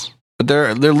guess. But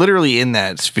they're literally in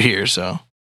that sphere, so.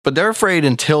 But they're afraid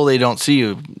until they don't see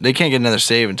you. They can't get another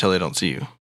save until they don't see you,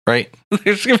 right?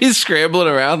 They're just going to be scrambling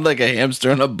around like a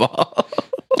hamster on a ball.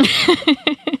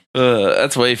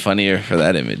 That's way funnier for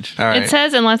that image. All right. It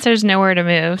says unless there's nowhere to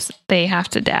move, they have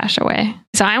to dash away.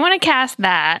 So I want to cast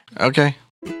that. Okay.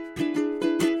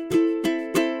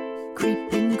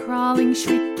 Creeping, crawling,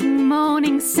 shrieking,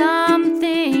 moaning,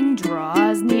 something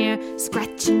draws near.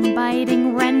 Scratching,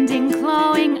 biting, rending,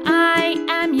 clawing, I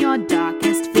am your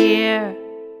darkest fear.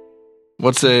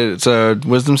 What's it? It's a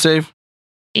wisdom save?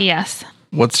 Yes.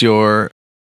 What's your.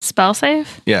 Spell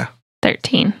save? Yeah.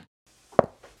 13.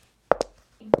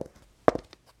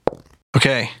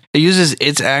 Okay. It uses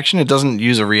its action. It doesn't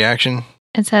use a reaction.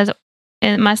 It says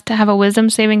it must have a wisdom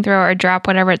saving throw or drop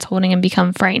whatever it's holding and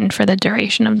become frightened for the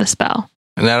duration of the spell.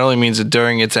 And that only means that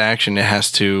during its action, it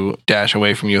has to dash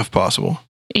away from you if possible.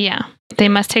 Yeah. They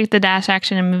must take the dash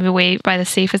action and move away by the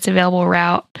safest available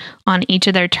route on each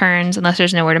of their turns. Unless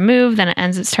there's nowhere to move, then it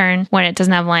ends its turn. When it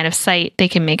doesn't have line of sight, they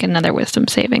can make another wisdom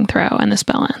saving throw and the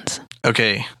spell ends.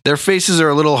 Okay. Their faces are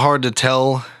a little hard to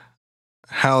tell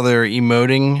how they're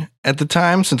emoting at the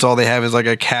time, since all they have is like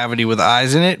a cavity with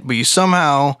eyes in it, but you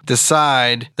somehow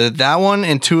decide that that one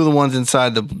and two of the ones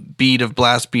inside the bead of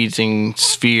blast beating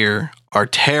sphere are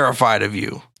terrified of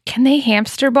you. Can they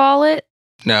hamster ball it?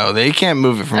 No, they can't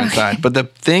move it from inside, but the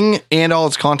thing and all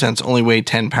its contents only weigh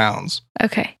 10 pounds.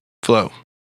 Okay. Flo.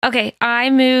 Okay, I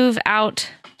move out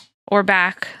or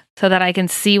back so that I can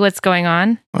see what's going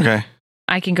on. Okay.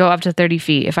 I can go up to 30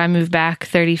 feet. If I move back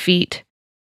 30 feet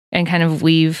and kind of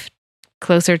weave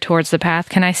closer towards the path,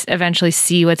 can I eventually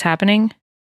see what's happening?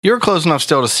 You're close enough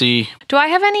still to see. Do I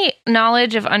have any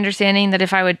knowledge of understanding that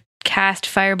if I would cast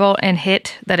Firebolt and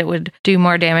hit, that it would do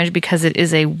more damage because it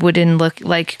is a wooden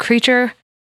look-like creature?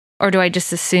 Or do I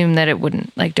just assume that it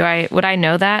wouldn't? Like, would I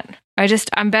know that?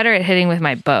 I'm better at hitting with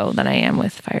my bow than I am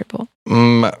with Firebolt.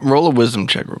 Roll a wisdom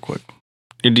check real quick.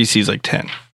 Your DC is like 10.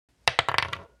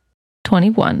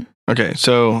 21. Okay,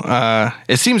 so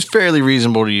it seems fairly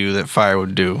reasonable to you that fire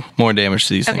would do more damage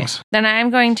to these Okay. things. Then I'm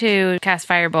going to cast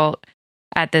Firebolt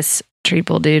at this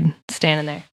triple dude standing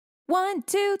there. 1,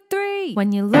 2, 3.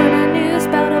 When you learn a new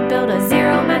spell to build a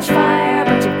zero match fire,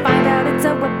 but you find out it's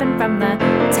a weapon from the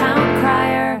town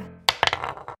crier.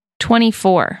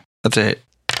 24. That's a hit.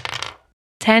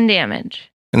 10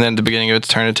 damage. And then at the beginning of its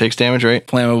turn, it takes damage, right?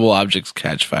 Flammable objects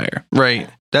catch fire. Right.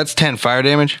 That's 10 fire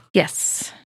damage.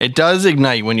 Yes. It does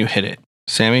ignite when you hit it.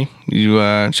 Sammy, you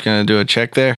just going to do a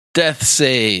check there? Death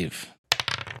save.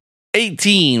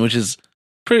 18, which is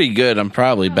pretty good. I'm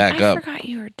probably back I up. forgot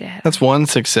you were dead. That's one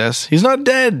success. He's not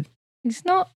dead. He's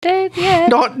not dead yet.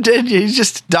 Not dead yet. He's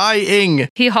just dying.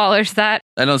 He hollers that.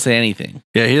 I don't say anything.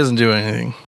 Yeah, he doesn't do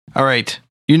anything. All right.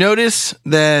 You notice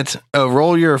that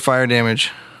roll your fire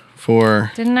damage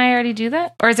for... Didn't I already do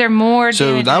that? Or is there more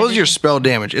So damage? that in was your addition? spell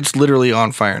damage. It's literally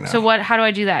on fire now. So how do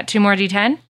I do that? 2 more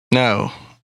D10? No.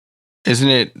 Isn't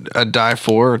it a die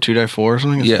 4 or 2 die 4 or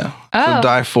something? Yeah. Oh. So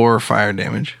die 4 fire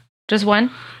damage. Just 1?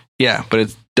 Yeah, but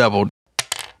it's doubled.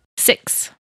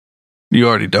 6. You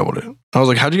already doubled it. I was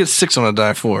like, how'd you get 6 on a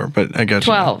die 4? But I got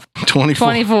 12. you. 24.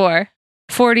 24.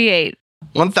 48.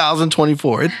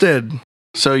 1024. It did.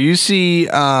 So you see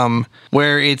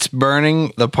where it's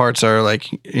burning, the parts are like,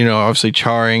 obviously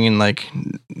charring and like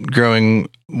growing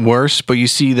worse. But you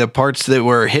see the parts that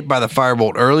were hit by the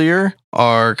firebolt earlier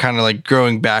are kind of like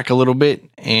growing back a little bit.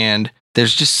 And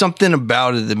there's just something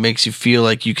about it that makes you feel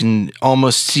like you can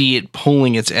almost see it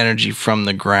pulling its energy from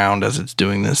the ground as it's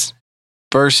doing this.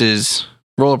 Versus,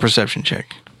 roll a perception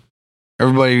check.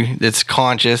 Everybody that's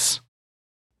conscious,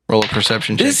 roll a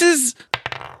perception check. This is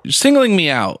singling me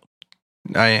out.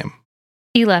 I am.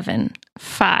 11.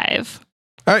 5.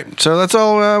 All right, so that's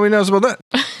all we know about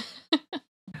that.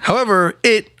 However,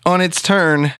 it, on its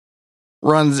turn,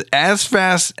 runs as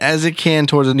fast as it can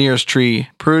towards the nearest tree.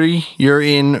 Prudy, you're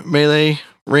in melee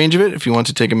range of it if you want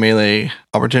to take a melee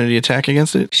opportunity attack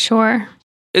against it. Sure.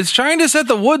 It's trying to set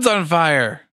the woods on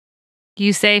fire.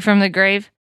 You say from the grave?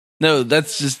 No,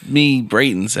 that's just me,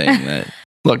 Brayton, saying that.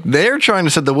 Look, they're trying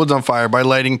to set the woods on fire by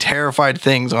lighting terrified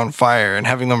things on fire and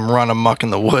having them run amok in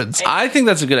the woods. I think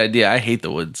that's a good idea. I hate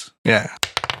the woods. Yeah,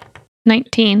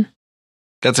 19.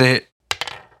 that's a hit.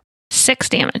 6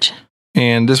 damage.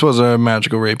 And this was a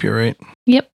magical rapier, right?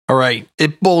 Yep. All right.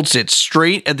 It bolts it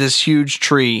straight at this huge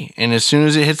tree. And as soon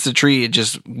as it hits the tree, it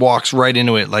just walks right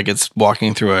into it like it's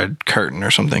walking through a curtain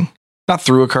or something. Not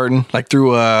through a curtain, like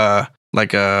through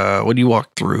what do you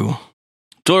walk through?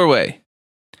 Doorway.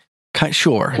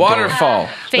 Sure. Waterfall.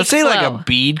 Let's say like a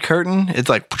bead curtain. It's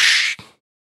like, whoosh,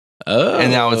 Oh.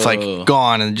 and now it's like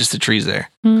gone and just the tree's there.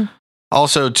 Hmm.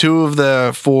 Also, 2 of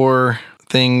the 4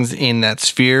 things in that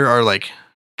sphere are like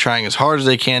trying as hard as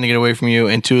they can to get away from you,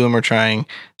 and 2 of them are trying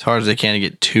as hard as they can to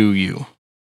get to you.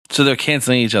 So they're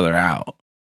canceling each other out.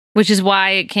 Which is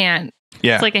why it can't.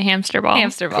 Yeah. It's like a hamster ball.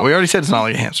 Hamster ball. We already said it's not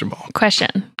like a hamster ball.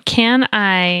 Question. Can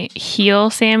I heal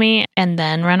Sammy and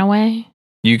then run away?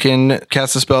 You can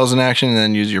cast the spell as an action and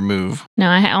then use your move. No,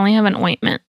 I only have an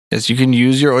ointment. Yes, you can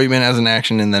use your ointment as an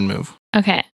action and then move.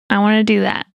 Okay, I want to do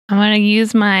that. I'm going to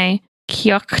use my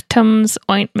Kyoktum's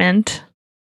ointment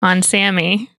on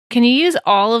Sammy. Can you use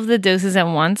all of the doses at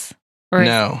once? Or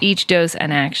No. is each dose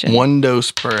an action? 1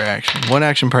 dose per action. 1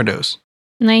 action per dose.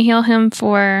 And I heal him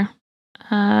for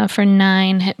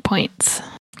 9 hit points.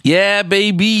 Yeah,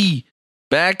 baby.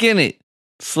 Back in it.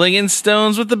 Slinging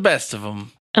stones with the best of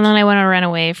them. And then I want to run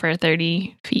away for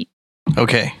 30 feet.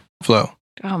 Okay, Flo.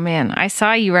 Oh man, I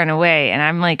saw you run away and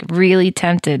I'm like really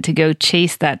tempted to go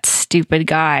chase that stupid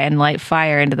guy and light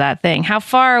fire into that thing. How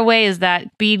far away is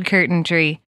that bead curtain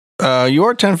tree? You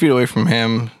are 10 feet away from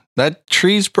him. That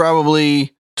tree's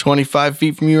probably 25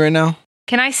 feet from you right now.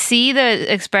 Can I see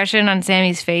the expression on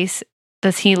Sammy's face?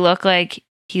 Does he look like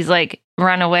he's like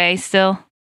run away still?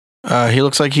 He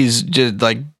looks like he's just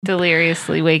like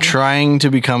Deliriously waking. trying to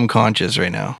become conscious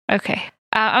right now. Okay.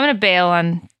 I'm going to bail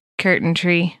on Curtain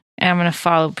Tree and I'm going to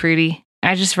follow Prudy.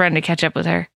 I just run to catch up with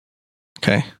her.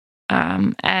 Okay.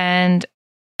 And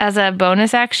as a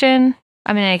bonus action,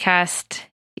 I'm going to cast.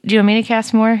 Do you want me to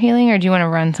cast more healing or do you want to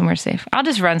run somewhere safe? I'll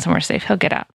just run somewhere safe. He'll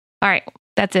get out. All right.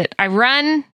 That's it. I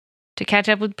run to catch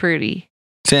up with Prudy.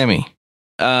 Sammy.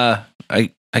 I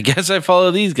guess I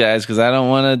follow these guys because I don't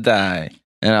want to die.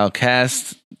 And I'll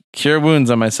cast Cure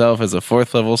Wounds on myself as a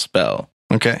 4th level spell.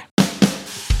 Okay.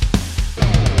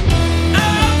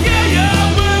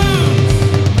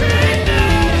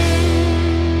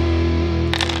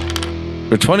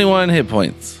 For 21 hit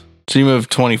points. So you move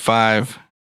 25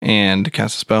 and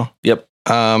cast a spell. Yep.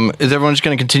 Is everyone just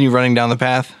going to continue running down the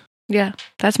path? Yeah,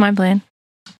 that's my plan.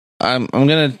 I'm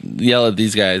going to yell at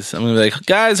these guys. I'm going to be like,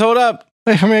 guys, hold up.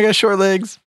 Wait, I mean, I got short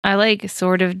legs. I like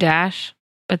sort of dash,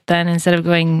 but then instead of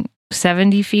going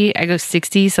 70 feet, I go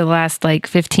 60. So the last like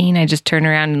 15, I just turn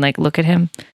around and like look at him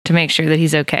to make sure that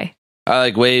he's okay. I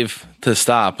like wave to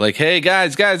stop. Like, hey,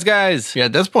 guys. Yeah,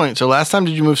 at this point. So last time,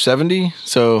 did you move 70?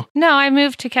 So, No, I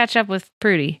moved to catch up with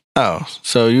Prudy. oh,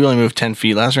 so you only moved 10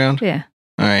 feet last round? Yeah.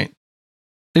 All right.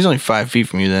 He's only 5 feet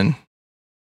from you then.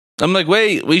 I'm like,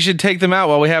 wait, we should take them out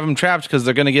while we have them trapped because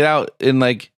they're going to get out in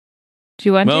like Do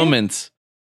you want to? moments.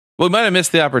 Well, we might have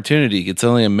missed the opportunity. It's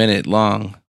only a minute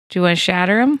long. Do you want to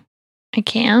shatter him? I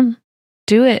can.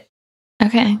 Do it.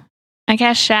 Okay. I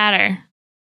cast Shatter.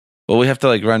 Well, we have to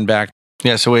like run back.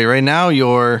 Yeah, so wait, right now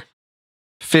you're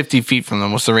 50 feet from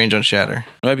them. What's the range on Shatter?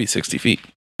 It might be 60 feet.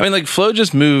 I mean, like Flo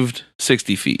just moved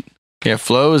 60 feet. Yeah,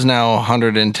 Flo is now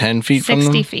 110 feet from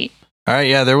them. 60 feet. All right,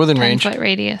 yeah, they're within 10 range. foot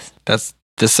radius. That's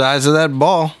the size of that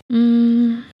ball.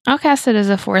 I'll cast it as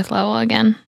a 4th level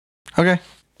again. Okay.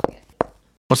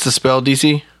 What's the spell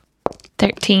DC?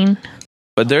 13.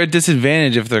 But they're at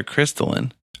disadvantage if they're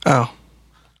crystalline. Oh,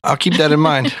 I'll keep that in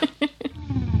mind.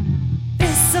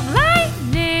 Fists of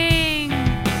lightning,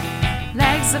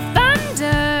 legs of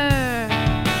thunder.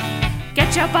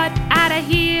 Get your butt out of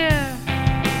here,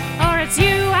 or it's you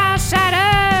I'll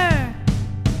shatter.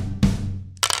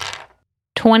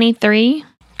 23.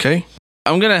 Okay.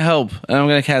 I'm going to help, and I'm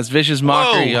going to cast Vicious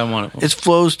Mockery on one of them. It's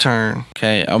Flo's turn.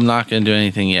 Okay, I'm not going to do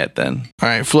anything yet then. All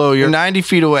right, Flo, you're 90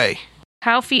 feet away.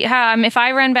 If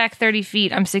I run back 30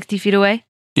 feet, I'm 60 feet away.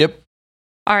 Yep.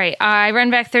 All right. I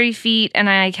run back 30 feet and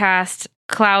I cast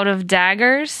Cloud of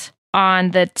Daggers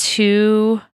on the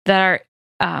 2 that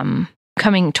are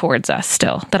coming towards us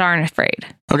still, that aren't afraid.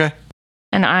 Okay.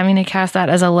 And I'm going to cast that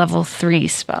as a level 3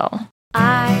 spell.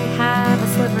 I have a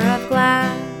sliver of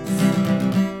glass,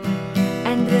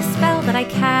 and the spell that I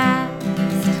cast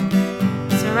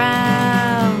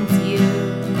surrounds you,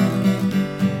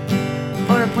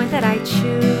 or a point that I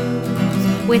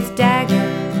choose with daggers,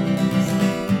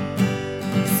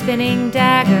 spinning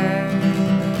daggers,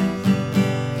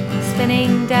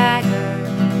 spinning daggers,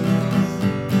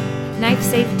 knife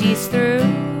safety's through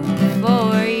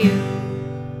for you.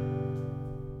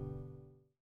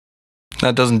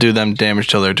 That doesn't do them damage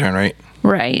till their turn, right?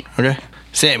 Right. Okay.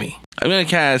 Sammy. I'm going to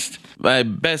cast my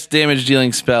best damage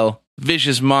dealing spell,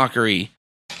 Vicious Mockery,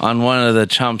 on one of the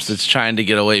chumps that's trying to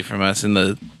get away from us in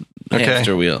the Okay.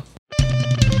 hamster wheel. Kids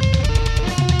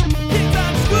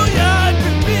on schoolyard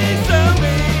could be so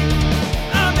mean.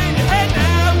 I'm in your head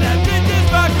now, that bitch is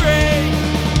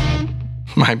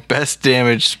fuckery. My best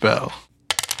damage spell.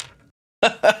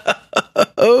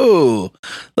 Oh,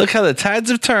 look how the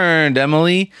tides have turned,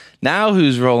 Emily. Now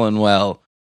who's rolling well?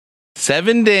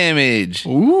 7 damage.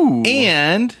 Ooh.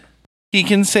 And he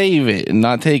can save it and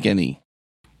not take any.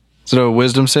 Is it a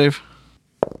wisdom save?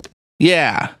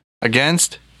 Yeah.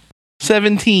 Against?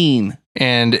 17.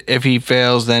 And if he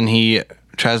fails, then he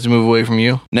tries to move away from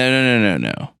you?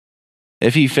 No.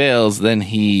 If he fails, then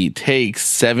he takes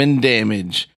 7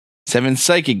 damage, 7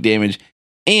 psychic damage,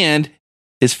 and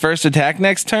his first attack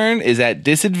next turn is at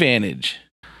disadvantage.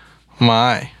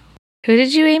 My. Who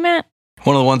did you aim at?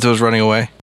 One of the ones that was running away.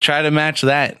 Try to match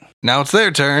that. Now it's their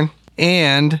turn.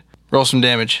 And roll some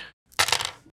damage.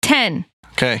 10.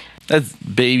 Okay. That's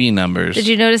baby numbers. Did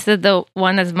you notice that the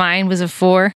one that's mine was a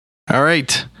 4? All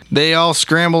right. They all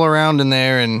scramble around in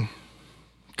there and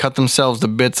cut themselves to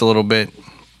bits a little bit,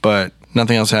 but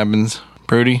nothing else happens.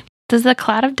 Prudy? Does the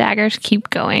cloud of daggers keep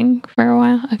going for a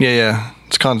while? Okay. Yeah.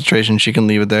 It's concentration. She can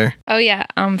leave it there. Oh, yeah.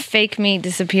 Fake me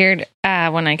disappeared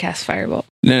when I cast Firebolt.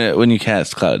 No, when you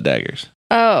cast Cloud of Daggers.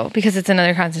 Oh, because it's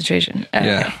another concentration. Okay.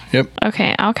 Yeah. Yep.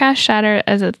 Okay, I'll cast Shatter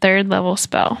as a 3rd level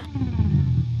spell.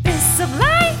 Fists of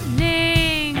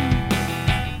lightning,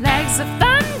 legs of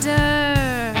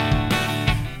thunder.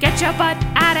 Get your butt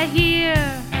out of here,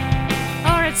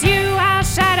 or it's you I'll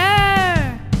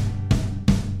shatter.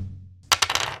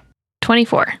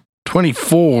 24.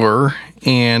 24.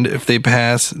 And if they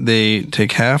pass, they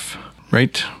take half,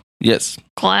 right? Yes.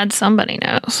 Glad somebody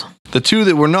knows. The two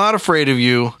that were not afraid of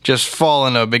you just fall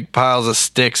into big piles of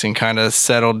sticks and kind of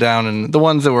settle down. And the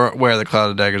ones that were where the cloud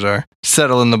of daggers are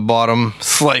settle in the bottom,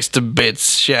 sliced to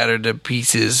bits, shattered to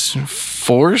pieces,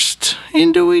 forced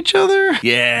into each other.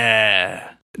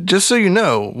 Yeah. Just so you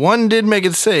know, one did make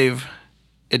it save.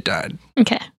 It died.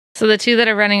 Okay. So the two that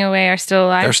are running away are still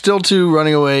alive? There's still two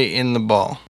running away in the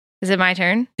ball. Is it my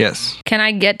turn? Yes. Can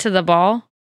I get to the ball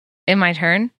in my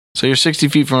turn? So you're 60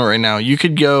 feet from it right now. You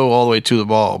could go all the way to the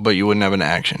ball, but you wouldn't have an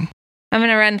action. I'm going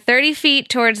to run 30 feet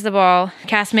towards the ball,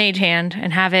 cast Mage Hand,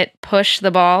 and have it push the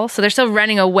ball. So they're still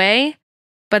running away,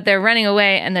 but they're running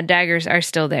away and the daggers are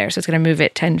still there. So it's going to move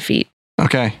it 10 feet.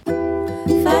 Okay.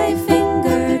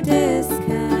 5-finger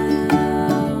discount,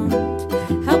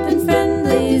 helping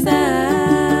friendlies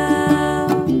out.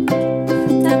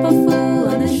 Tap a fool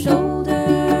on the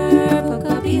shoulder, poke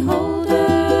a beholder.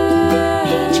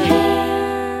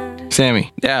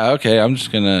 Sammy. Yeah, okay. I'm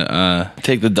just going to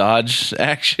take the dodge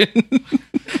action.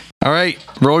 All right.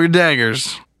 Roll your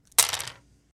daggers.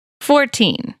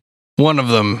 14. One of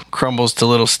them crumbles to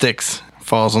little sticks,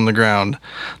 falls on the ground.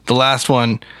 The last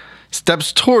one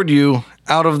steps toward you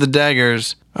out of the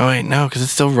daggers. Oh, wait, no, because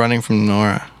it's still running from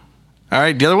Nora. All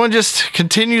right, the other one just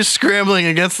continues scrambling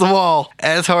against the wall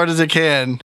as hard as it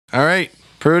can. All right,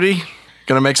 Prudy,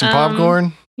 gonna make some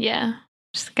popcorn? Yeah.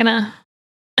 Just gonna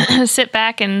sit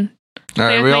back and... All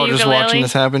right, play we with all my just ukulele. watching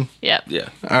this happen? Yep. Yeah.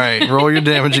 All right, roll your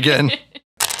damage again.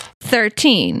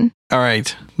 13. All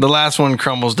right, the last one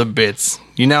crumbles to bits.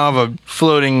 You now have a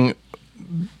floating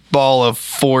ball of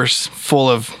force full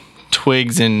of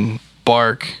twigs and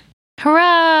bark.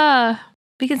 Hurrah!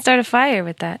 We can start a fire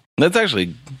with that. That's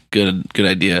actually good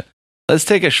idea. Let's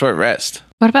take a short rest.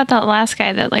 What about that last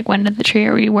guy that went to the tree?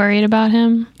 Are we worried about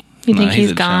him? You think No, he's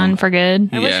he's a gone chump. for good?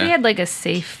 I wish Yeah. we had a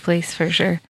safe place for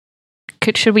sure.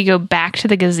 Should we go back to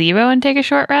the gazebo and take a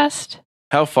short rest?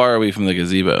 How far are we from the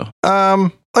gazebo?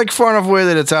 Far enough away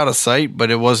that it's out of sight,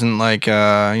 but it wasn't it's like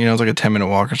a 10-minute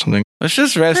walk or something. Let's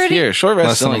just rest Pretty- here. Short rest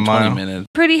Less is than only a 20 mile. minutes.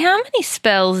 Pretty, how many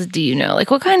spells do you know?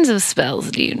 What kinds of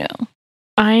spells do you know?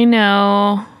 I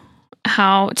know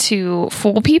how to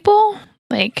fool people.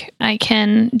 I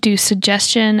can do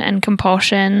suggestion and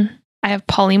compulsion. I have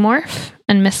polymorph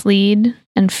and mislead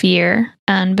and fear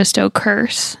and bestow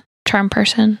curse, charm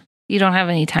person. You don't have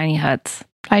any tiny huts.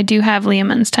 I do have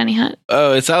Liamon's tiny hut.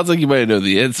 Oh, it sounds like you might know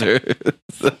the answer.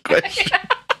 That's the question.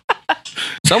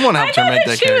 Someone helped her make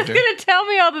that she character. was going to tell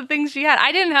me all the things she had.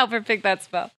 I didn't help her pick that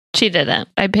spell. She didn't.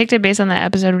 I picked it based on that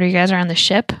episode where you guys are on the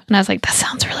ship, and I was like, that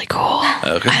sounds really cool.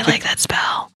 Okay. I like that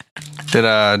spell. Did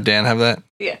Dan have that?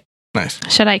 Yeah. Nice.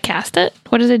 Should I cast it?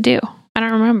 What does it do? I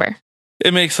don't remember.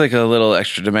 It makes like a little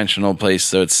extra dimensional place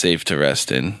so it's safe to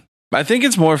rest in. I think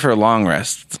it's more for long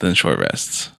rests than short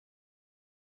rests.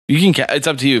 You can. It's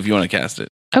up to you if you want to cast it.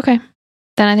 Okay.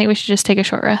 Then I think we should just take a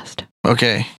short rest.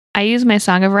 Okay. I use my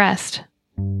Song of Rest.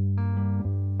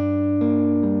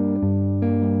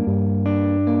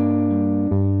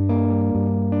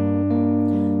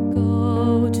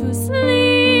 Go to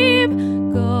sleep,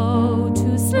 go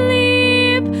to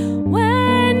sleep.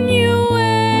 When you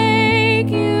wake,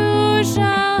 you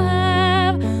shall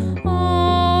have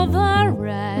all the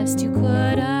rest you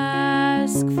could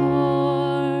ask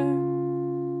for.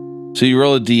 So you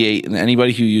roll a d8, and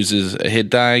anybody who uses a hit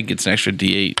die gets an extra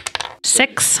d8.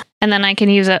 6. And then I can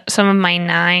use some of my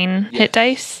 9 hit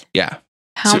dice. Yeah.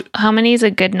 How many is a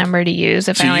good number to use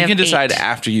if So I only you can have decide 8?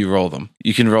 after you roll them.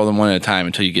 You can roll them one at a time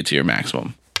until you get to your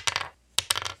maximum.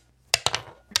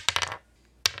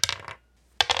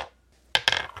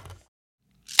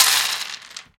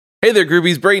 Hey there,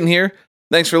 groupies. Brayton here.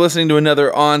 Thanks for listening to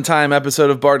another on-time episode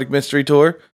of Bardic Mystery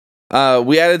Tour.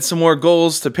 We added some more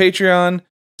goals to Patreon,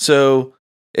 so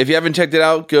if you haven't checked it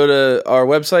out, go to our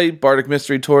website,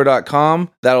 bardicmysterytour.com.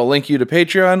 That'll link you to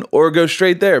Patreon, or go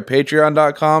straight there,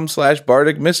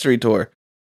 patreon.com/bardicmysterytour.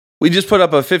 We just put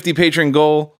up a 50 patron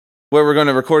goal where we're going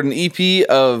to record an EP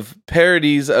of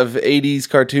parodies of 80s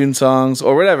cartoon songs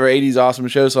or whatever, 80s awesome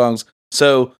show songs.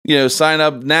 So, sign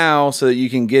up now so that you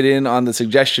can get in on the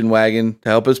suggestion wagon to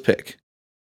help us pick.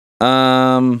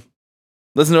 Listen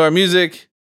to our music.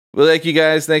 We like you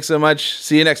guys. Thanks so much.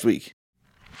 See you next week.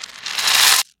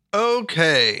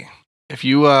 Okay. If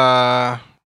you want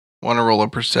to roll a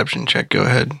perception check, go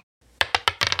ahead.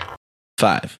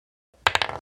 5.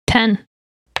 10.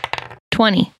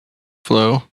 20.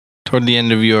 Flo, toward the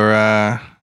end of your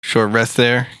short rest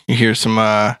there, you hear some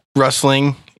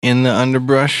rustling in the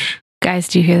underbrush. Guys,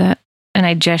 do you hear that? And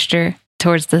I gesture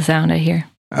towards the sound I hear.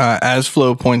 As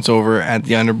Flo points over at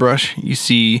the underbrush, you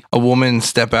see a woman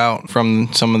step out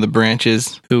from some of the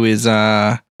branches who is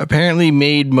apparently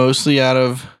made mostly out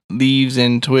of leaves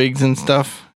and twigs and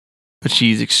stuff, but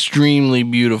she's extremely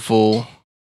beautiful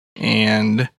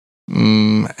and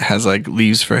has like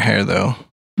leaves for hair though.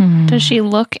 Does she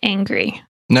look angry?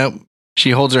 Nope.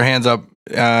 She holds her hands up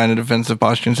in a defensive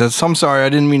posture and says, I'm sorry, I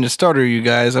didn't mean to startle you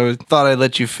guys. I thought I'd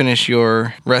let you finish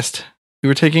your rest you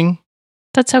were taking.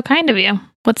 That's so kind of you.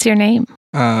 What's your name?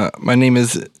 My name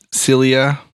is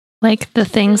Celia. Like the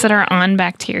things that are on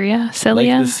bacteria,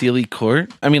 cilia? Like the Sealy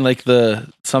Court? I mean, like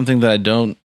the something that I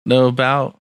don't know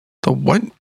about. The what?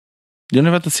 You don't know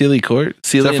about the Sealy Court?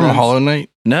 Is that from Hollow Knight?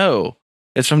 No.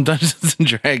 It's from Dungeons and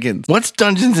Dragons. What's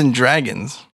Dungeons and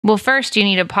Dragons? Well, first you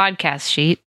need a podcast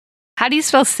sheet. How do you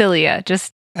spell cilia?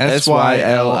 Just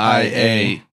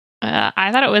Sylia.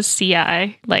 I thought it was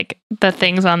CI, like the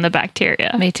things on the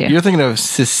bacteria. me too. You're thinking of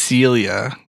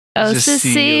Cecilia. Oh,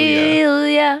 Cecilia.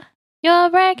 Cecilia. You're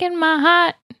breaking my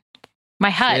heart. My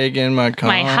hut. Taking my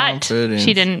My hut. confidence.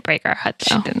 She didn't break our hut,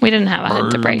 though. She didn't. We didn't have a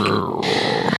hut to break.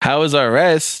 How was our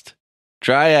rest?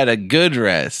 Try at a good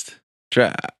rest.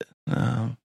 Try. I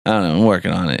don't know. I'm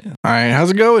working on it. All right,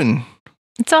 how's it going?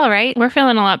 It's all right. We're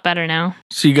feeling a lot better now.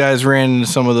 So you guys ran into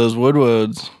some of those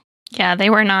Woodwards. Yeah, they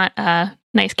were not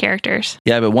nice characters.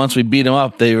 Yeah, but once we beat them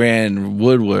up, they ran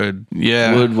Woodward.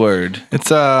 Yeah. Woodward. It's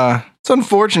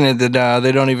unfortunate that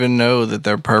they don't even know that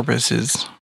their purpose is,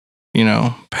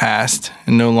 past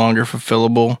and no longer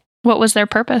fulfillable. What was their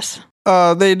purpose?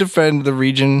 They defend the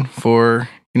region for,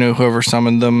 whoever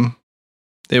summoned them.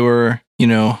 They were,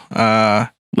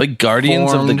 Like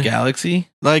Guardians of the Formed. Galaxy?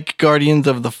 like guardians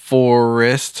of the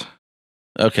forest.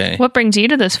 Okay. What brings you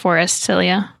to this forest,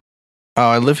 Cilia? Oh,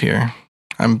 I live here.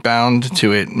 I'm bound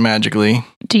to it magically.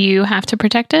 Do you have to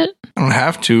protect it? I don't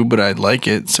have to, but I'd like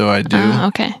it, so I do. Oh,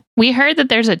 okay. We heard that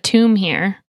there's a tomb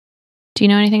here. Do you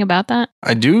know anything about that?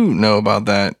 I do know about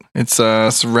that. It's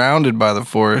surrounded by the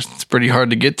forest. It's pretty hard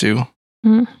to get to.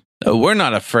 Oh, we're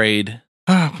not afraid.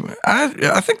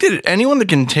 I think that anyone that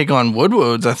can take on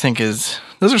Woodwoads,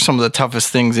 those are some of the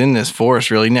toughest things in this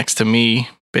forest, really, next to me,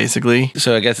 basically.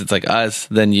 So I guess it's like us,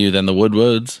 then you, then the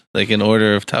Woodwoods, like in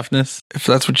order of toughness. If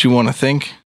that's what you want to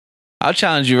think. I'll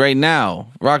challenge you right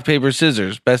now. Rock, paper,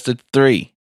 scissors. Best of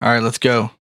 3. All right, let's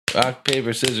go. Rock,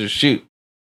 paper, scissors, shoot.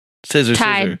 Scissors,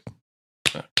 Tied.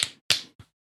 scissors.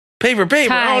 Paper.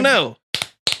 Tied. Oh, no.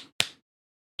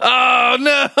 Oh,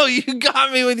 no. You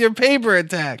got me with your paper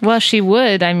attack. Well, she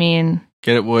would. I mean,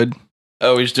 Get it, Wood?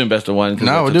 Oh, we're just doing best of 1. 'cause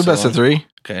No, that we'll took do best so of long. 3.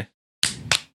 Okay.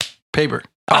 Paper.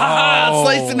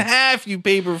 Sliced in half, you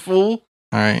paper fool.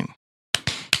 All right.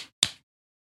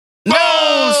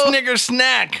 No! Snicker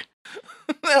snack.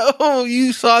 No,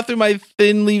 you saw through my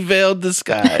thinly veiled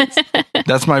disguise.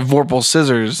 That's my Vorpal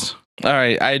scissors. All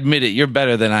right, I admit it. You're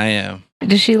better than I am.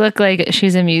 Does she look like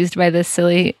she's amused by this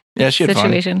silly Yeah, she had fun.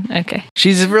 situation? Okay.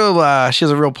 She's she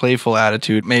has a real playful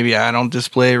attitude. Maybe I don't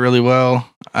display it really well.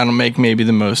 I don't make maybe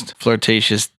the most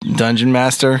flirtatious dungeon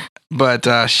master,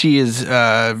 but she is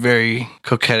very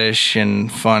coquettish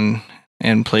and fun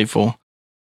and playful.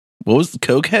 What was the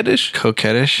cokeheadish?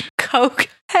 Coquettish.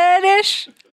 Cokeheadish?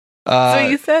 That's what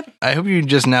you said? I hope you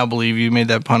just now believe you made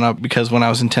that pun up, because when I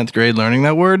was in 10th grade learning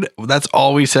that word, that's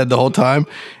all we said the whole time.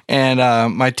 And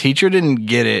my teacher didn't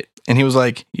get it. And he was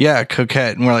like, yeah,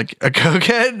 coquette. And we're like, a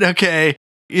coquette? Okay.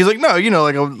 He's like, no,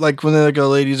 like when a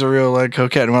lady's a real like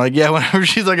coquette. And we're like, yeah, whenever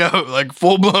she's like a like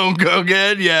full blown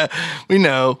coquette. Yeah, we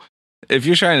know. If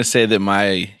you're trying to say that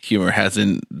my humor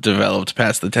hasn't developed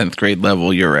past the 10th grade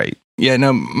level, you're right. Yeah,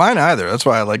 no, mine either. That's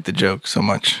why I like the joke so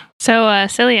much. So,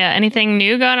 Celia, anything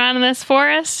new going on in this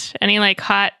forest? Any like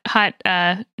hot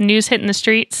news hitting the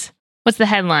streets? What's the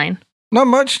headline? Not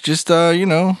much. Just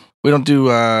we don't do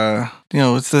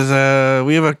it says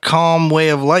we have a calm way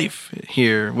of life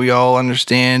here. We all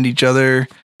understand each other.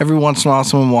 Every once in a while,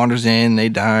 someone wanders in, they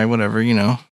die, whatever.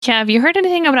 Yeah, have you heard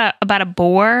anything about a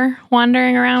boar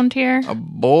wandering around here? A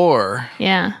boar?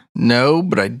 Yeah. No,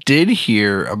 but I did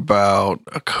hear about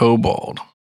a kobold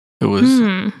who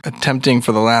was attempting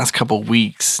for the last couple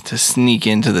weeks to sneak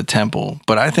into the temple.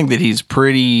 But I think that he's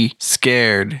pretty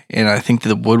scared, and I think that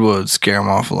the woodwoads scare him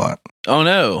off a lot. Oh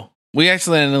no, we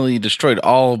accidentally destroyed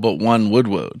all but one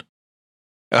woodwode.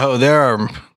 Oh,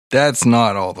 that's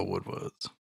not all the woodwoads.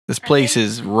 This place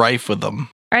is rife with them.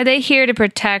 Are they here to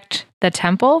protect the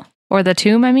temple or the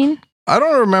tomb, I mean? I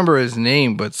don't remember his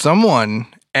name, but someone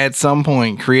at some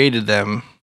point created them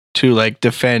to like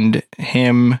defend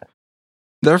him.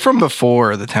 They're from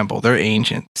before the temple. They're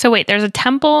ancient. So wait, there's a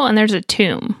temple and there's a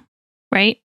tomb,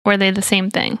 right? Or are they the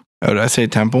same thing? Oh, did I say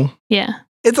temple? Yeah.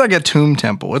 It's like a tomb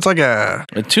temple. It's like a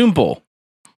tombole.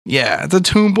 Yeah, it's a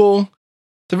tombole.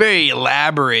 It's a very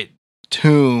elaborate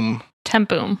tomb.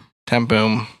 Tempoom.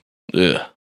 Ugh.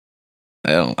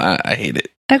 I hate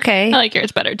it. Okay. I like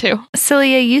yours better too.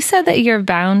 Celia, you said that you're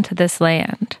bound to this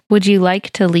land. Would you like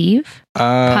to leave?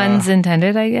 Puns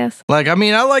intended, I guess. I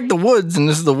like the woods, and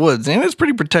this is the woods, and it's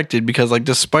pretty protected because, like,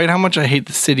 despite how much I hate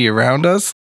the city around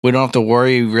us, we don't have to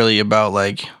worry really about,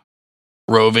 like,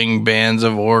 roving bands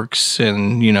of orcs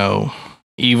and,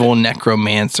 evil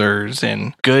necromancers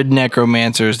and good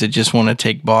necromancers that just want to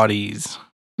take bodies.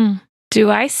 Do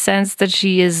I sense that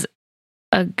she is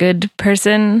a good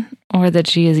person or that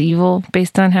she is evil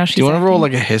based on how she's Do you want to acting? roll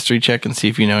like a history check and see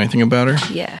if you know anything about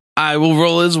her? Yeah. I will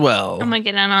roll as well. I'm going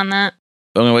to get in on that.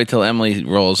 I'm going to wait till Emily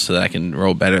rolls so that I can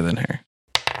roll better than her.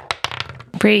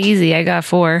 Pretty easy. I got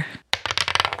 4.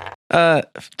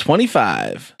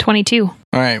 25. 22. All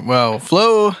right. Well,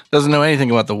 Flo doesn't know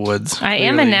anything about the woods. I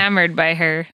am clearly. enamored by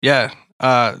her. Yeah.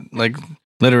 Like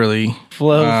literally.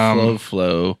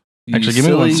 Flow. You Actually, give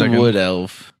me 1 silly second. Wood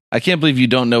elf. I can't believe you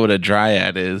don't know what a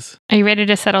dryad is. Are you ready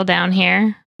to settle down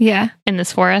here Yeah. in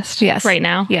this forest? Yes. Right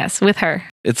now? Yes, with her.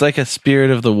 It's like a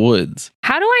spirit of the woods.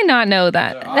 How do I not know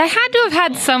that? I had to have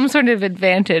had some sort of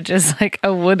advantage as like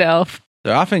a wood elf.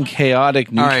 They're often chaotic,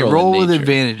 All neutral. right. Roll in with nature.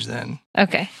 advantage then.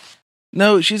 Okay.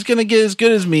 No, she's gonna get as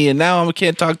good as me, and now I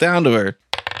can't talk down to her.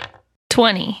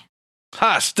 20.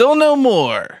 Ha! Still no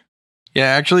more. Yeah.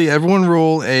 Actually, everyone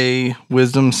roll a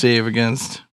wisdom save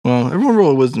against. Well, everyone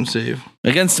roll a wisdom save.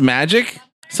 Against magic?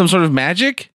 Some sort of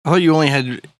magic? I thought you only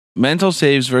had Mental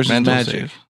saves versus mental magic.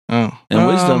 save. Oh. And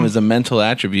wisdom is a mental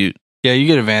attribute. Yeah, you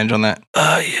get advantage on that.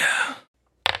 Oh, yeah.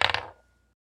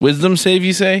 Wisdom save,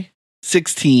 you say?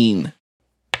 16.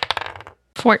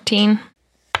 14.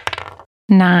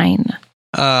 9.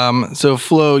 So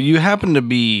Flo, you happen to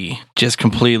be just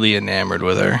completely enamored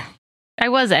with her. I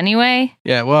was anyway.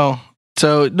 Yeah, well,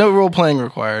 so no role playing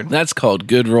required. That's called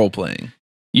good role playing.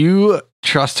 You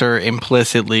trust her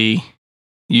implicitly.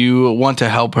 You want to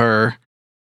help her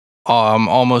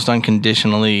almost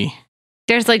unconditionally.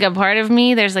 There's like a part of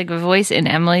me, there's like a voice in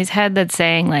Emily's head that's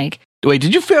saying like, Wait,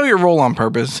 did you fail your roll on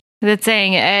purpose? that's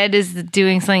saying Ed is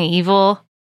doing something evil.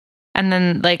 And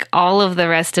then like all of the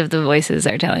rest of the voices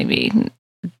are telling me,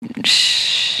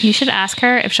 shh. You should ask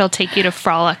her if she'll take you to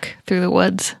frolic through the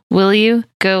woods. Will you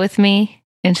go with me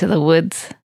into the woods?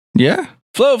 Yeah.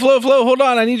 Flo, hold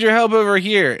on. I need your help over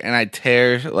here. And I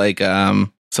tear like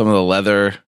some of the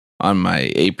leather on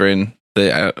my apron.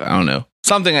 I don't know.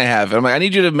 Something I have. And I'm like, I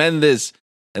need you to mend this.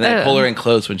 And then I pull her in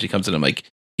close when she comes in. I'm like,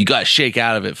 You got to shake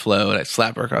out of it, Flo. And I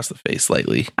slap her across the face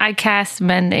slightly. I cast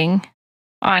mending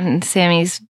on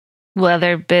Sammy's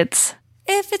leather bits.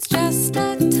 If it's just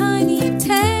a tiny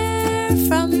tear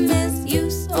from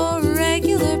misuse or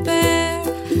regular bear,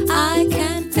 I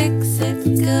can fix it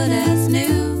good as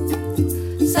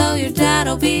new. So your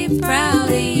dad'll be proud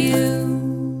of you.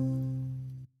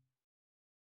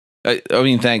 I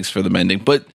mean, thanks for the mending.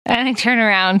 But And I turn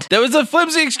around. that was a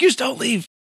flimsy excuse. Don't leave.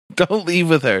 Don't leave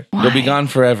with her. You'll be Why? gone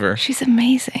forever. She's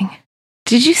amazing.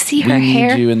 Did you see We her need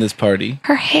hair? you in this party.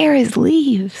 Her hair is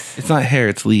leaves. It's not hair,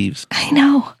 it's leaves. I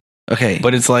know. Okay.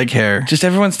 But it's like hair. Just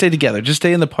everyone stay together. Just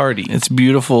stay in the party. It's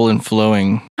beautiful and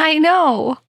flowing. I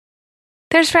know.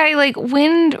 There's probably like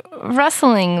wind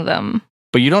rustling them.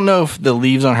 But you don't know if the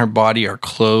leaves on her body are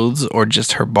clothes or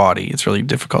just her body. It's really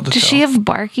difficult to Does tell. she have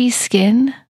barky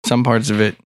skin? Some parts of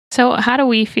it. So how do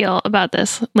we feel about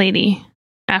this lady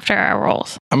after our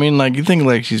rolls? I mean, like, you think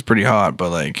like she's pretty hot, but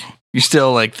like you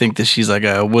still like think that she's like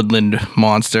a woodland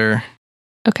monster.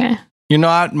 Okay. You're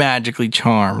not magically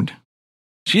charmed.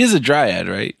 She is a dryad,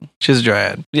 right? She's a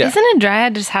dryad. Yeah. Isn't a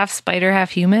dryad just half spider, half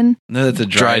human? No, that's a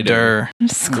dryad. Dryder.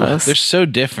 It's close. They're so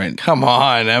different. Come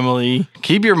on, Emily.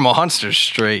 Keep your monsters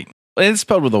straight. It's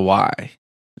spelled with a Y.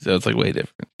 So it's like way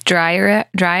different.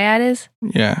 Dryad is?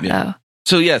 Yeah. Oh.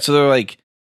 So they're like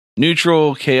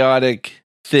neutral, chaotic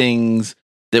things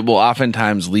that will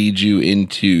oftentimes lead you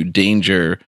into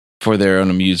danger for their own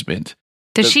amusement.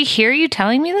 Does she hear you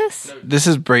telling me this? This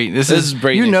is Brayton. This This is is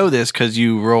Brayton. You know this because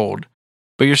you rolled,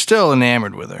 but you're still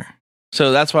enamored with her.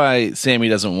 So that's why Sammy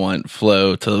doesn't want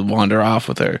Flo to wander off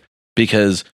with her,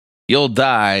 because you'll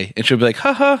die and she'll be like,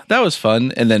 haha, that was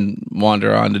fun, and then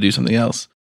wander on to do something else.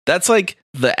 That's like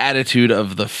the attitude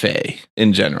of the Fae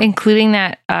in general. Including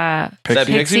that That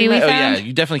pixie we Oh, yeah, found?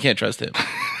 you definitely can't trust him.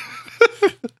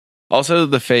 Also,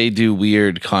 the Fae do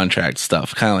weird contract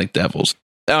stuff, kind of like devils.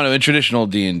 I don't know, in traditional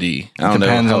D&D. I don't know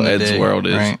Depends how on the Ed's day, world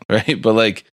is, right. right? But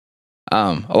like,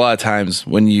 a lot of times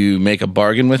when you make a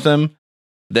bargain with them,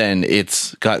 then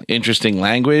it's got interesting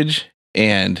language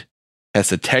and has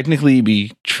to technically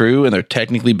be true, and they're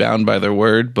technically bound by their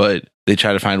word, but they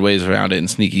try to find ways around it and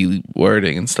sneaky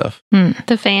wording and stuff.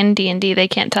 The fan D&D, they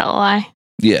can't tell a lie.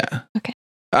 Yeah. Okay.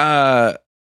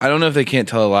 I don't know if they can't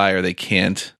tell a lie or they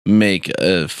can't make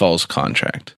a false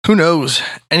contract. Who knows?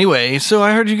 Anyway, so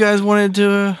I heard you guys wanted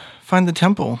to find the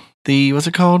temple. The, what's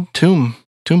it called?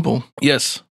 Temple.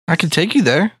 Yes. I could take you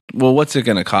there. Well, what's it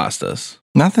going to cost us?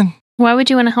 Nothing. Why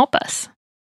would you want to help us?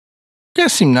 You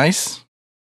guys seem nice.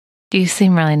 You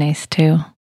seem really nice too.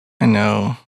 I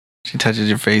know. She touches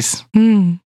your face.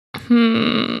 Hmm.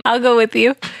 I'll go with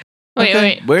you.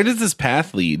 Wait. Where does this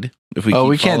path lead? If we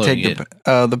We keep can't following take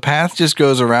it? the path just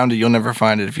goes around it. You'll never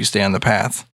find it if you stay on the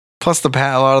path. Plus, the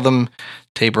path, a lot of them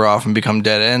taper off and become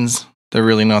dead ends. They're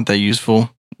really not that useful.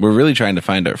 We're really trying to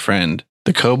find our friend.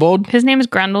 The kobold? His name is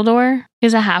Grundledor.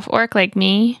 He's a half orc like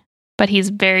me, but he's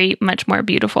very much more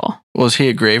beautiful. Was he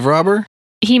a grave robber?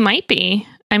 He might be.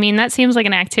 I mean, that seems like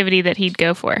an activity that he'd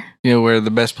go for. You know where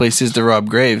the best place is to rob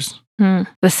graves?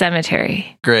 The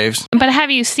cemetery. Graves. But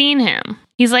have you seen him?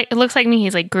 He's like, it looks like me.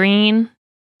 He's like green,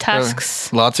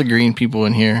 tusks. Lots of green people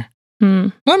in here. Hmm.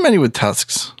 Not many with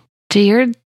tusks. Do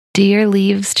your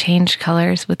leaves change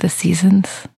colors with the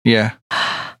seasons? Yeah.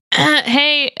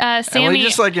 Hey, Emily Sammy.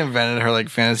 just like invented her like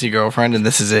fantasy girlfriend, and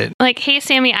this is it. Like, hey,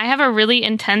 Sammy, I have a really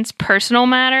intense personal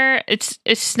matter.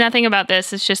 It's nothing about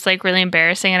this. It's just like really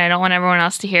embarrassing, and I don't want everyone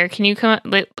else to hear. Can you come?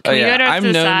 Can we go to I'm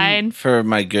the known side? for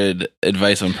my good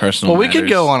advice on personal Well, we could matters.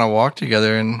 go on a walk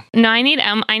together, and No, I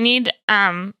need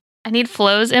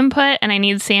Flo's input, and I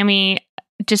need Sammy.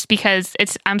 Just because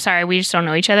I'm sorry, we just don't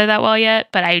know each other that well yet.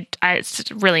 But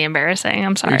it's really embarrassing.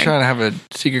 I'm sorry. you're trying to have a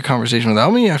secret conversation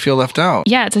without me. I feel left out.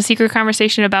 Yeah, it's a secret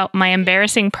conversation about my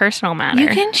embarrassing personal matter. You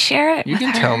can share it. You with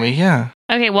can her. tell me, yeah.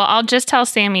 Okay, well, I'll just tell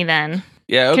Sammy then.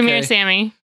 Yeah, okay. Come here,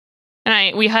 Sammy.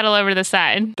 And we huddle over to the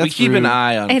side. We That's keep rude. an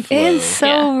eye on It Flo is so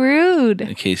Yeah. rude.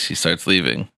 in case she starts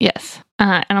leaving. Yes.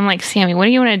 And I'm like, Sammy, what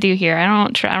do you want to do here? I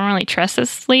don't really trust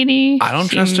this lady. I don't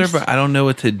trust her, Seems- but I don't know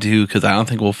what to do because I don't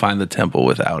think we'll find the temple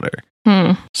without her.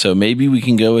 Hmm. So maybe we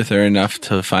can go with her enough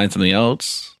to find something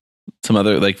else, some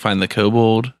other, like find the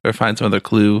kobold or find some other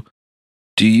clue.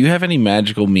 Do you have any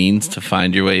magical means to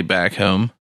find your way back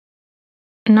home?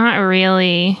 Not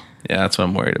really. Yeah, that's what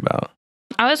I'm worried about.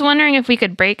 I was wondering if we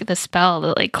could break the spell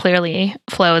that like clearly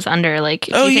Flo is under. Like,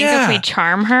 do Oh, you think yeah. if we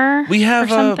charm her We have or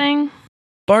something?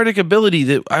 Bardic ability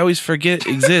that I always forget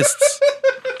exists.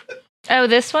 Oh,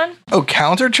 this one? Oh,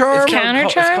 counter charm? Counter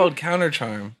It's charm? called counter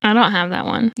charm. I don't have that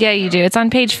one. Yeah, you do. It's on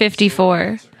page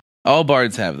 54. All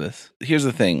bards have this. Here's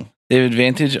the thing. They have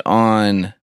advantage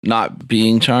on not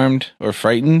being charmed or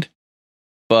frightened,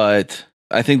 but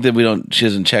I think that she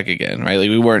doesn't check again, right? Like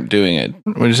we weren't doing it.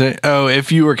 What did you say? Oh,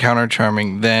 if you were counter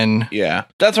charming, then Yeah.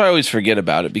 That's why I always forget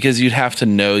about it, because you'd have to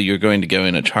know you're going to go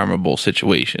in a charmable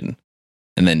situation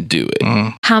and then do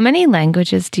it. How many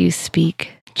languages do you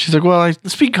speak? She's like, well, I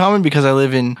speak common because I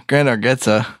live in Grand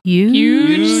Argetza,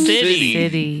 Huge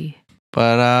city.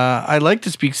 but I like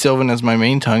to speak Sylvan as my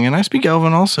main tongue, and I speak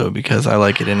Elven also because I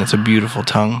like it, and it's a beautiful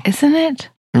tongue. Isn't it?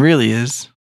 It really is.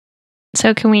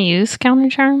 So can we use counter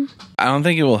charm? I don't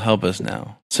think it will help us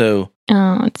now. So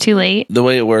Oh, it's too late. the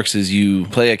way it works is you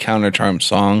play a counter charm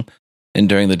song, and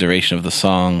during the duration of the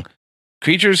song,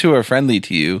 creatures who are friendly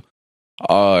to you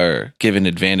are given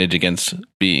advantage against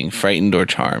being frightened or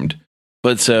charmed.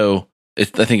 But so I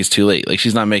think it's too late. Like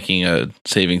she's not making a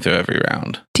saving throw every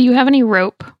round. Do you have any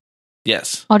rope?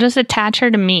 Yes. I'll just attach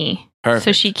her to me Perfect.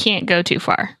 so she can't go too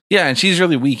far. Yeah, and she's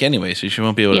really weak anyway, so she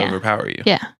won't be able to Yeah. overpower you.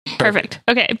 Yeah. Perfect.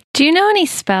 Okay. Do you know any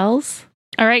spells?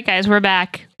 All right, guys, we're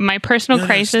back. My personal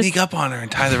crisis. Sneak up on her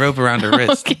and tie the rope around her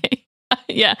wrist. Okay.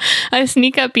 Yeah. I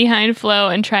sneak up behind Flo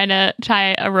and try to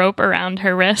tie a rope around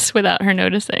her wrist without her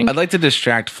noticing. I'd like to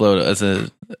distract Flo as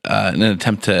an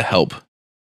attempt to help.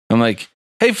 I'm like,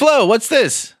 hey, Flo, what's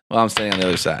this? Well, I'm standing on the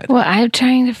other side. Well, I'm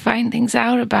trying to find things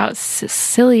out about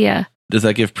Cecilia. Does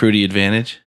that give Prudy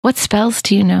advantage? What spells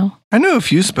do you know? I know a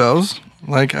few spells.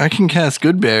 Like, I can cast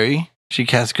Goodberry. She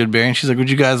casts Goodberry, and she's like, would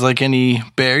you guys like any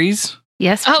berries?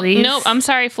 Yes, Oh, please. no, I'm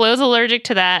sorry. Flo's allergic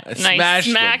to that. I Nice smashed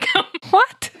smack.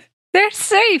 What? They're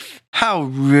safe. How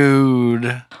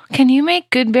rude. Can you make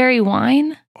Goodberry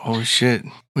wine? Oh, shit.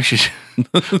 We should...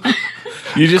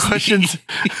 You just Questions.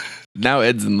 Now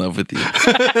Ed's in love with you.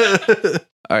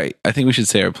 All right, I think we should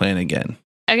say our plan again.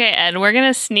 Okay, Ed, we're going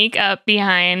to sneak up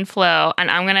behind Flo,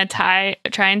 and I'm going to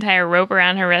try and tie a rope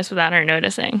around her wrist without her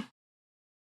noticing.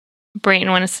 Brayton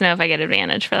wants to know if I get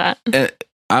advantage for that.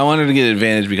 I wanted to get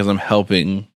advantage because I'm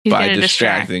helping He's by gonna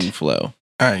distracting distract. Flo.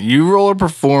 All right, you roll a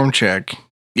perform check.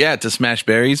 Yeah, to smash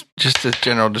berries. Just a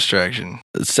general distraction.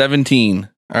 17.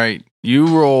 All right, you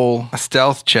roll a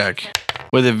stealth check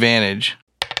with advantage.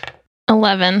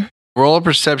 11. Roll a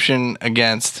perception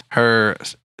against her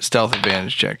stealth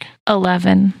advantage check.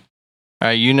 11. All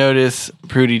right, you notice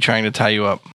Prudy trying to tie you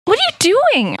up. What are you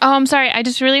doing? Oh, I'm sorry. I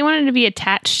just really wanted to be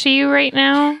attached to you right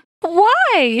now.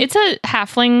 Why? It's a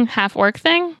halfling, half orc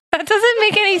thing. That doesn't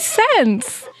make any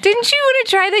sense. Didn't you want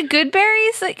to try the good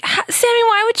berries? Like, Sammy,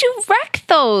 why would you wreck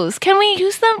those? Can we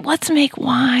use them? Let's make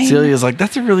wine. Celia's like,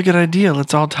 that's a really good idea.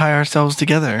 Let's all tie ourselves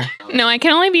together. No, I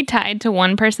can only be tied to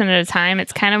one person at a time.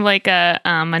 It's kind of like a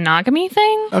monogamy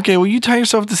thing. Okay, well, you tie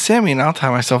yourself to Sammy and I'll tie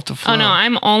myself to Flo. Oh, no,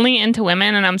 I'm only into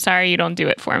women, and I'm sorry you don't do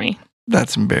it for me.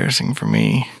 That's embarrassing for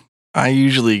me. I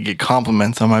usually get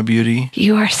compliments on my beauty.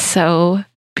 You are so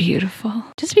beautiful.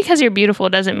 Just because you're beautiful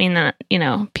doesn't mean that,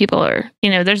 people are,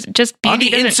 there's just beauty. On the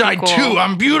doesn't inside, equal- too,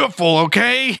 I'm beautiful,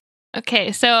 okay?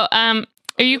 Okay, so are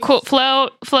you cool? Flo,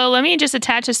 let me just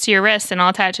attach this to your wrist and I'll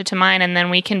attach it to mine and then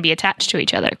we can be attached to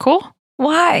each other. Cool?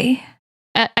 Why?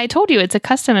 I told you it's a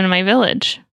custom in my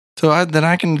village. So then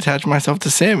I can attach myself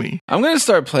to Sammy. I'm going to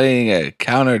start playing a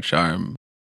counter charm.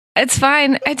 It's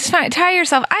fine. It's fine. Tie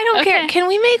yourself. I don't Okay. care. Can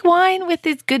we make wine with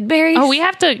these good berries? Oh, we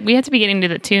have to be getting to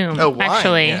the tomb. Oh, wine,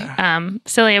 actually. yeah.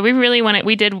 Celia, we really want it.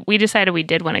 We decided we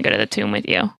did want to go to the tomb with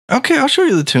you. Okay, I'll show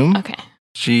you the tomb. Okay.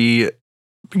 She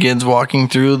begins walking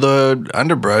through the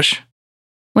underbrush.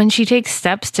 When she takes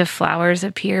steps, do flowers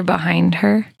appear behind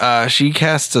her? She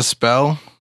casts a spell,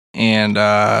 and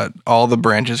all the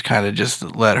branches kind of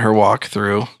just let her walk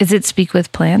through. Is it speak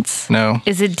with plants? No,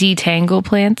 Is it detangle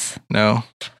plants? no,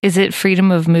 Is it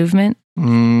freedom of movement?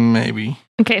 maybe.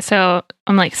 Okay, so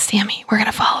I'm like, Sammy, we're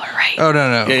gonna follow her, right? Oh,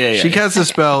 no. Yeah. She casts a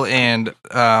spell, and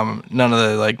none of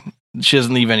the, she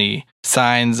doesn't leave any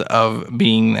signs of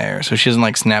being there. So she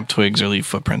doesn't, snap twigs or leave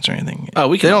footprints or anything. Oh,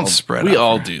 They don't spread We out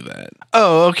all there. do that.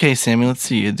 Oh, okay, Sammy, let's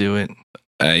see you do it.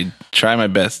 I try my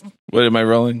best. What am I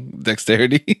rolling?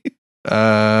 Dexterity?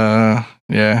 Yeah.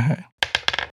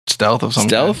 Stealth of some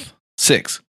Stealth? kind.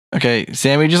 6. Okay,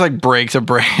 Sammy just breaks a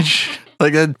branch,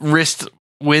 like a wrist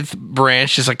width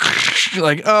branch, just don't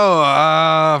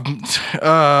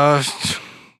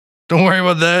worry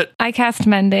about that. I cast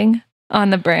mending on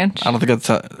the branch. I don't think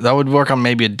that would work on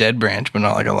maybe a dead branch, but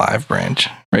not like a live branch,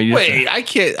 right? You just- Wait, I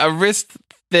can't. A wrist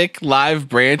thick live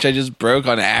branch I just broke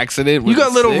on accident. you with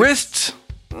got a little stick? wrists.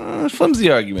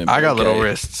 Flimsy argument. I but got okay. little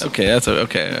wrists. Okay, that's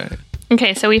okay. All right.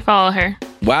 Okay, so we follow her.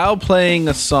 While playing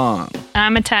a song,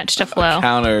 I'm attached to Flo.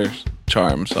 counter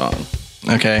charm song.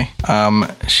 Okay.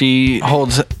 She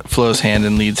holds Flo's hand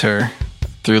and leads her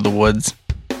through the woods.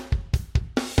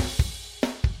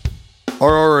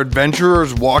 Are our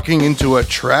adventurers walking into a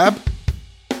trap?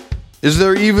 Is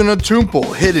there even a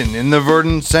temple hidden in the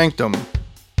verdant sanctum?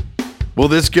 Will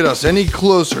this get us any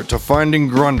closer to finding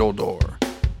Grundledor?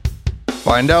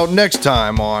 Find out next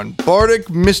time on Bardic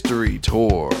Mystery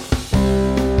Tour.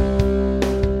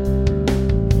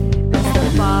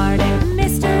 The Bardic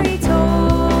Mystery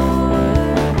Tour.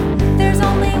 There's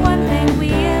only one thing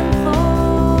we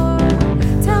implore.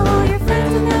 Tell all your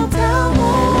friends and they'll tell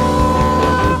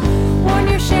more. Warn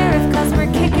your sheriff 'cause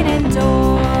we're kicking in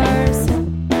doors.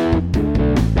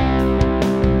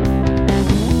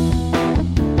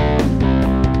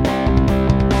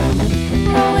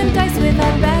 Rolling dice with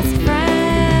our best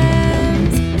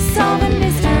friends. Solving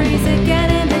mysteries again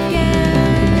and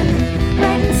again.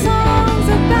 Writing songs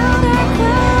about our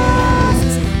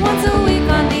quests. Once a week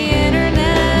on the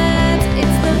internet.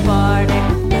 It's the Bardic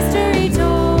Mystery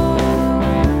Tour.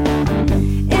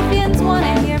 If yins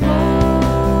wanna hear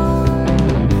more,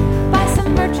 buy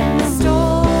some merch in the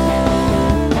store.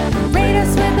 Rate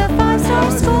us with a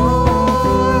 5-star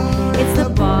score. It's the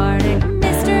Bardic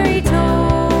Mystery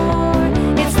Tour.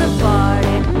 It's the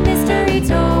Bardic Mystery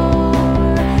Tour.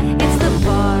 It's the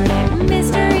Bardic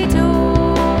Mystery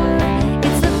Tour.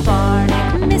 It's the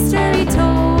Bardic Mystery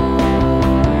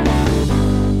Tour.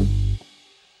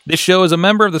 This show is a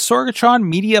member of the Sorgatron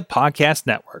Media Podcast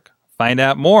Network. Find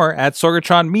out more at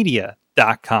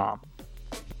sorgatronmedia.com.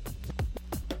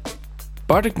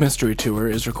 Bardic Mystery Tour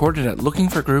is recorded at Looking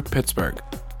for Group Pittsburgh.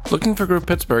 Looking for Group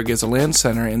Pittsburgh is a land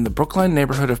center in the Brookline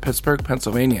neighborhood of Pittsburgh,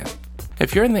 Pennsylvania.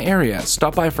 If you're in the area,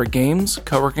 stop by for games,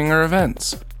 co-working, or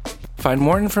events. Find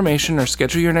more information or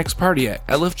schedule your next party at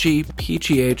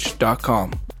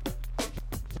lfgpgh.com.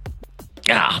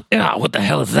 What the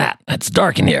hell is that? It's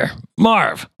dark in here.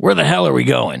 Marv, where the hell are we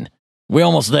going? We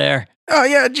almost there? Oh,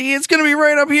 yeah, gee, it's going to be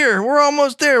right up here. We're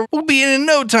almost there. We'll be in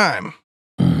no time.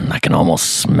 I can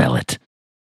almost smell it.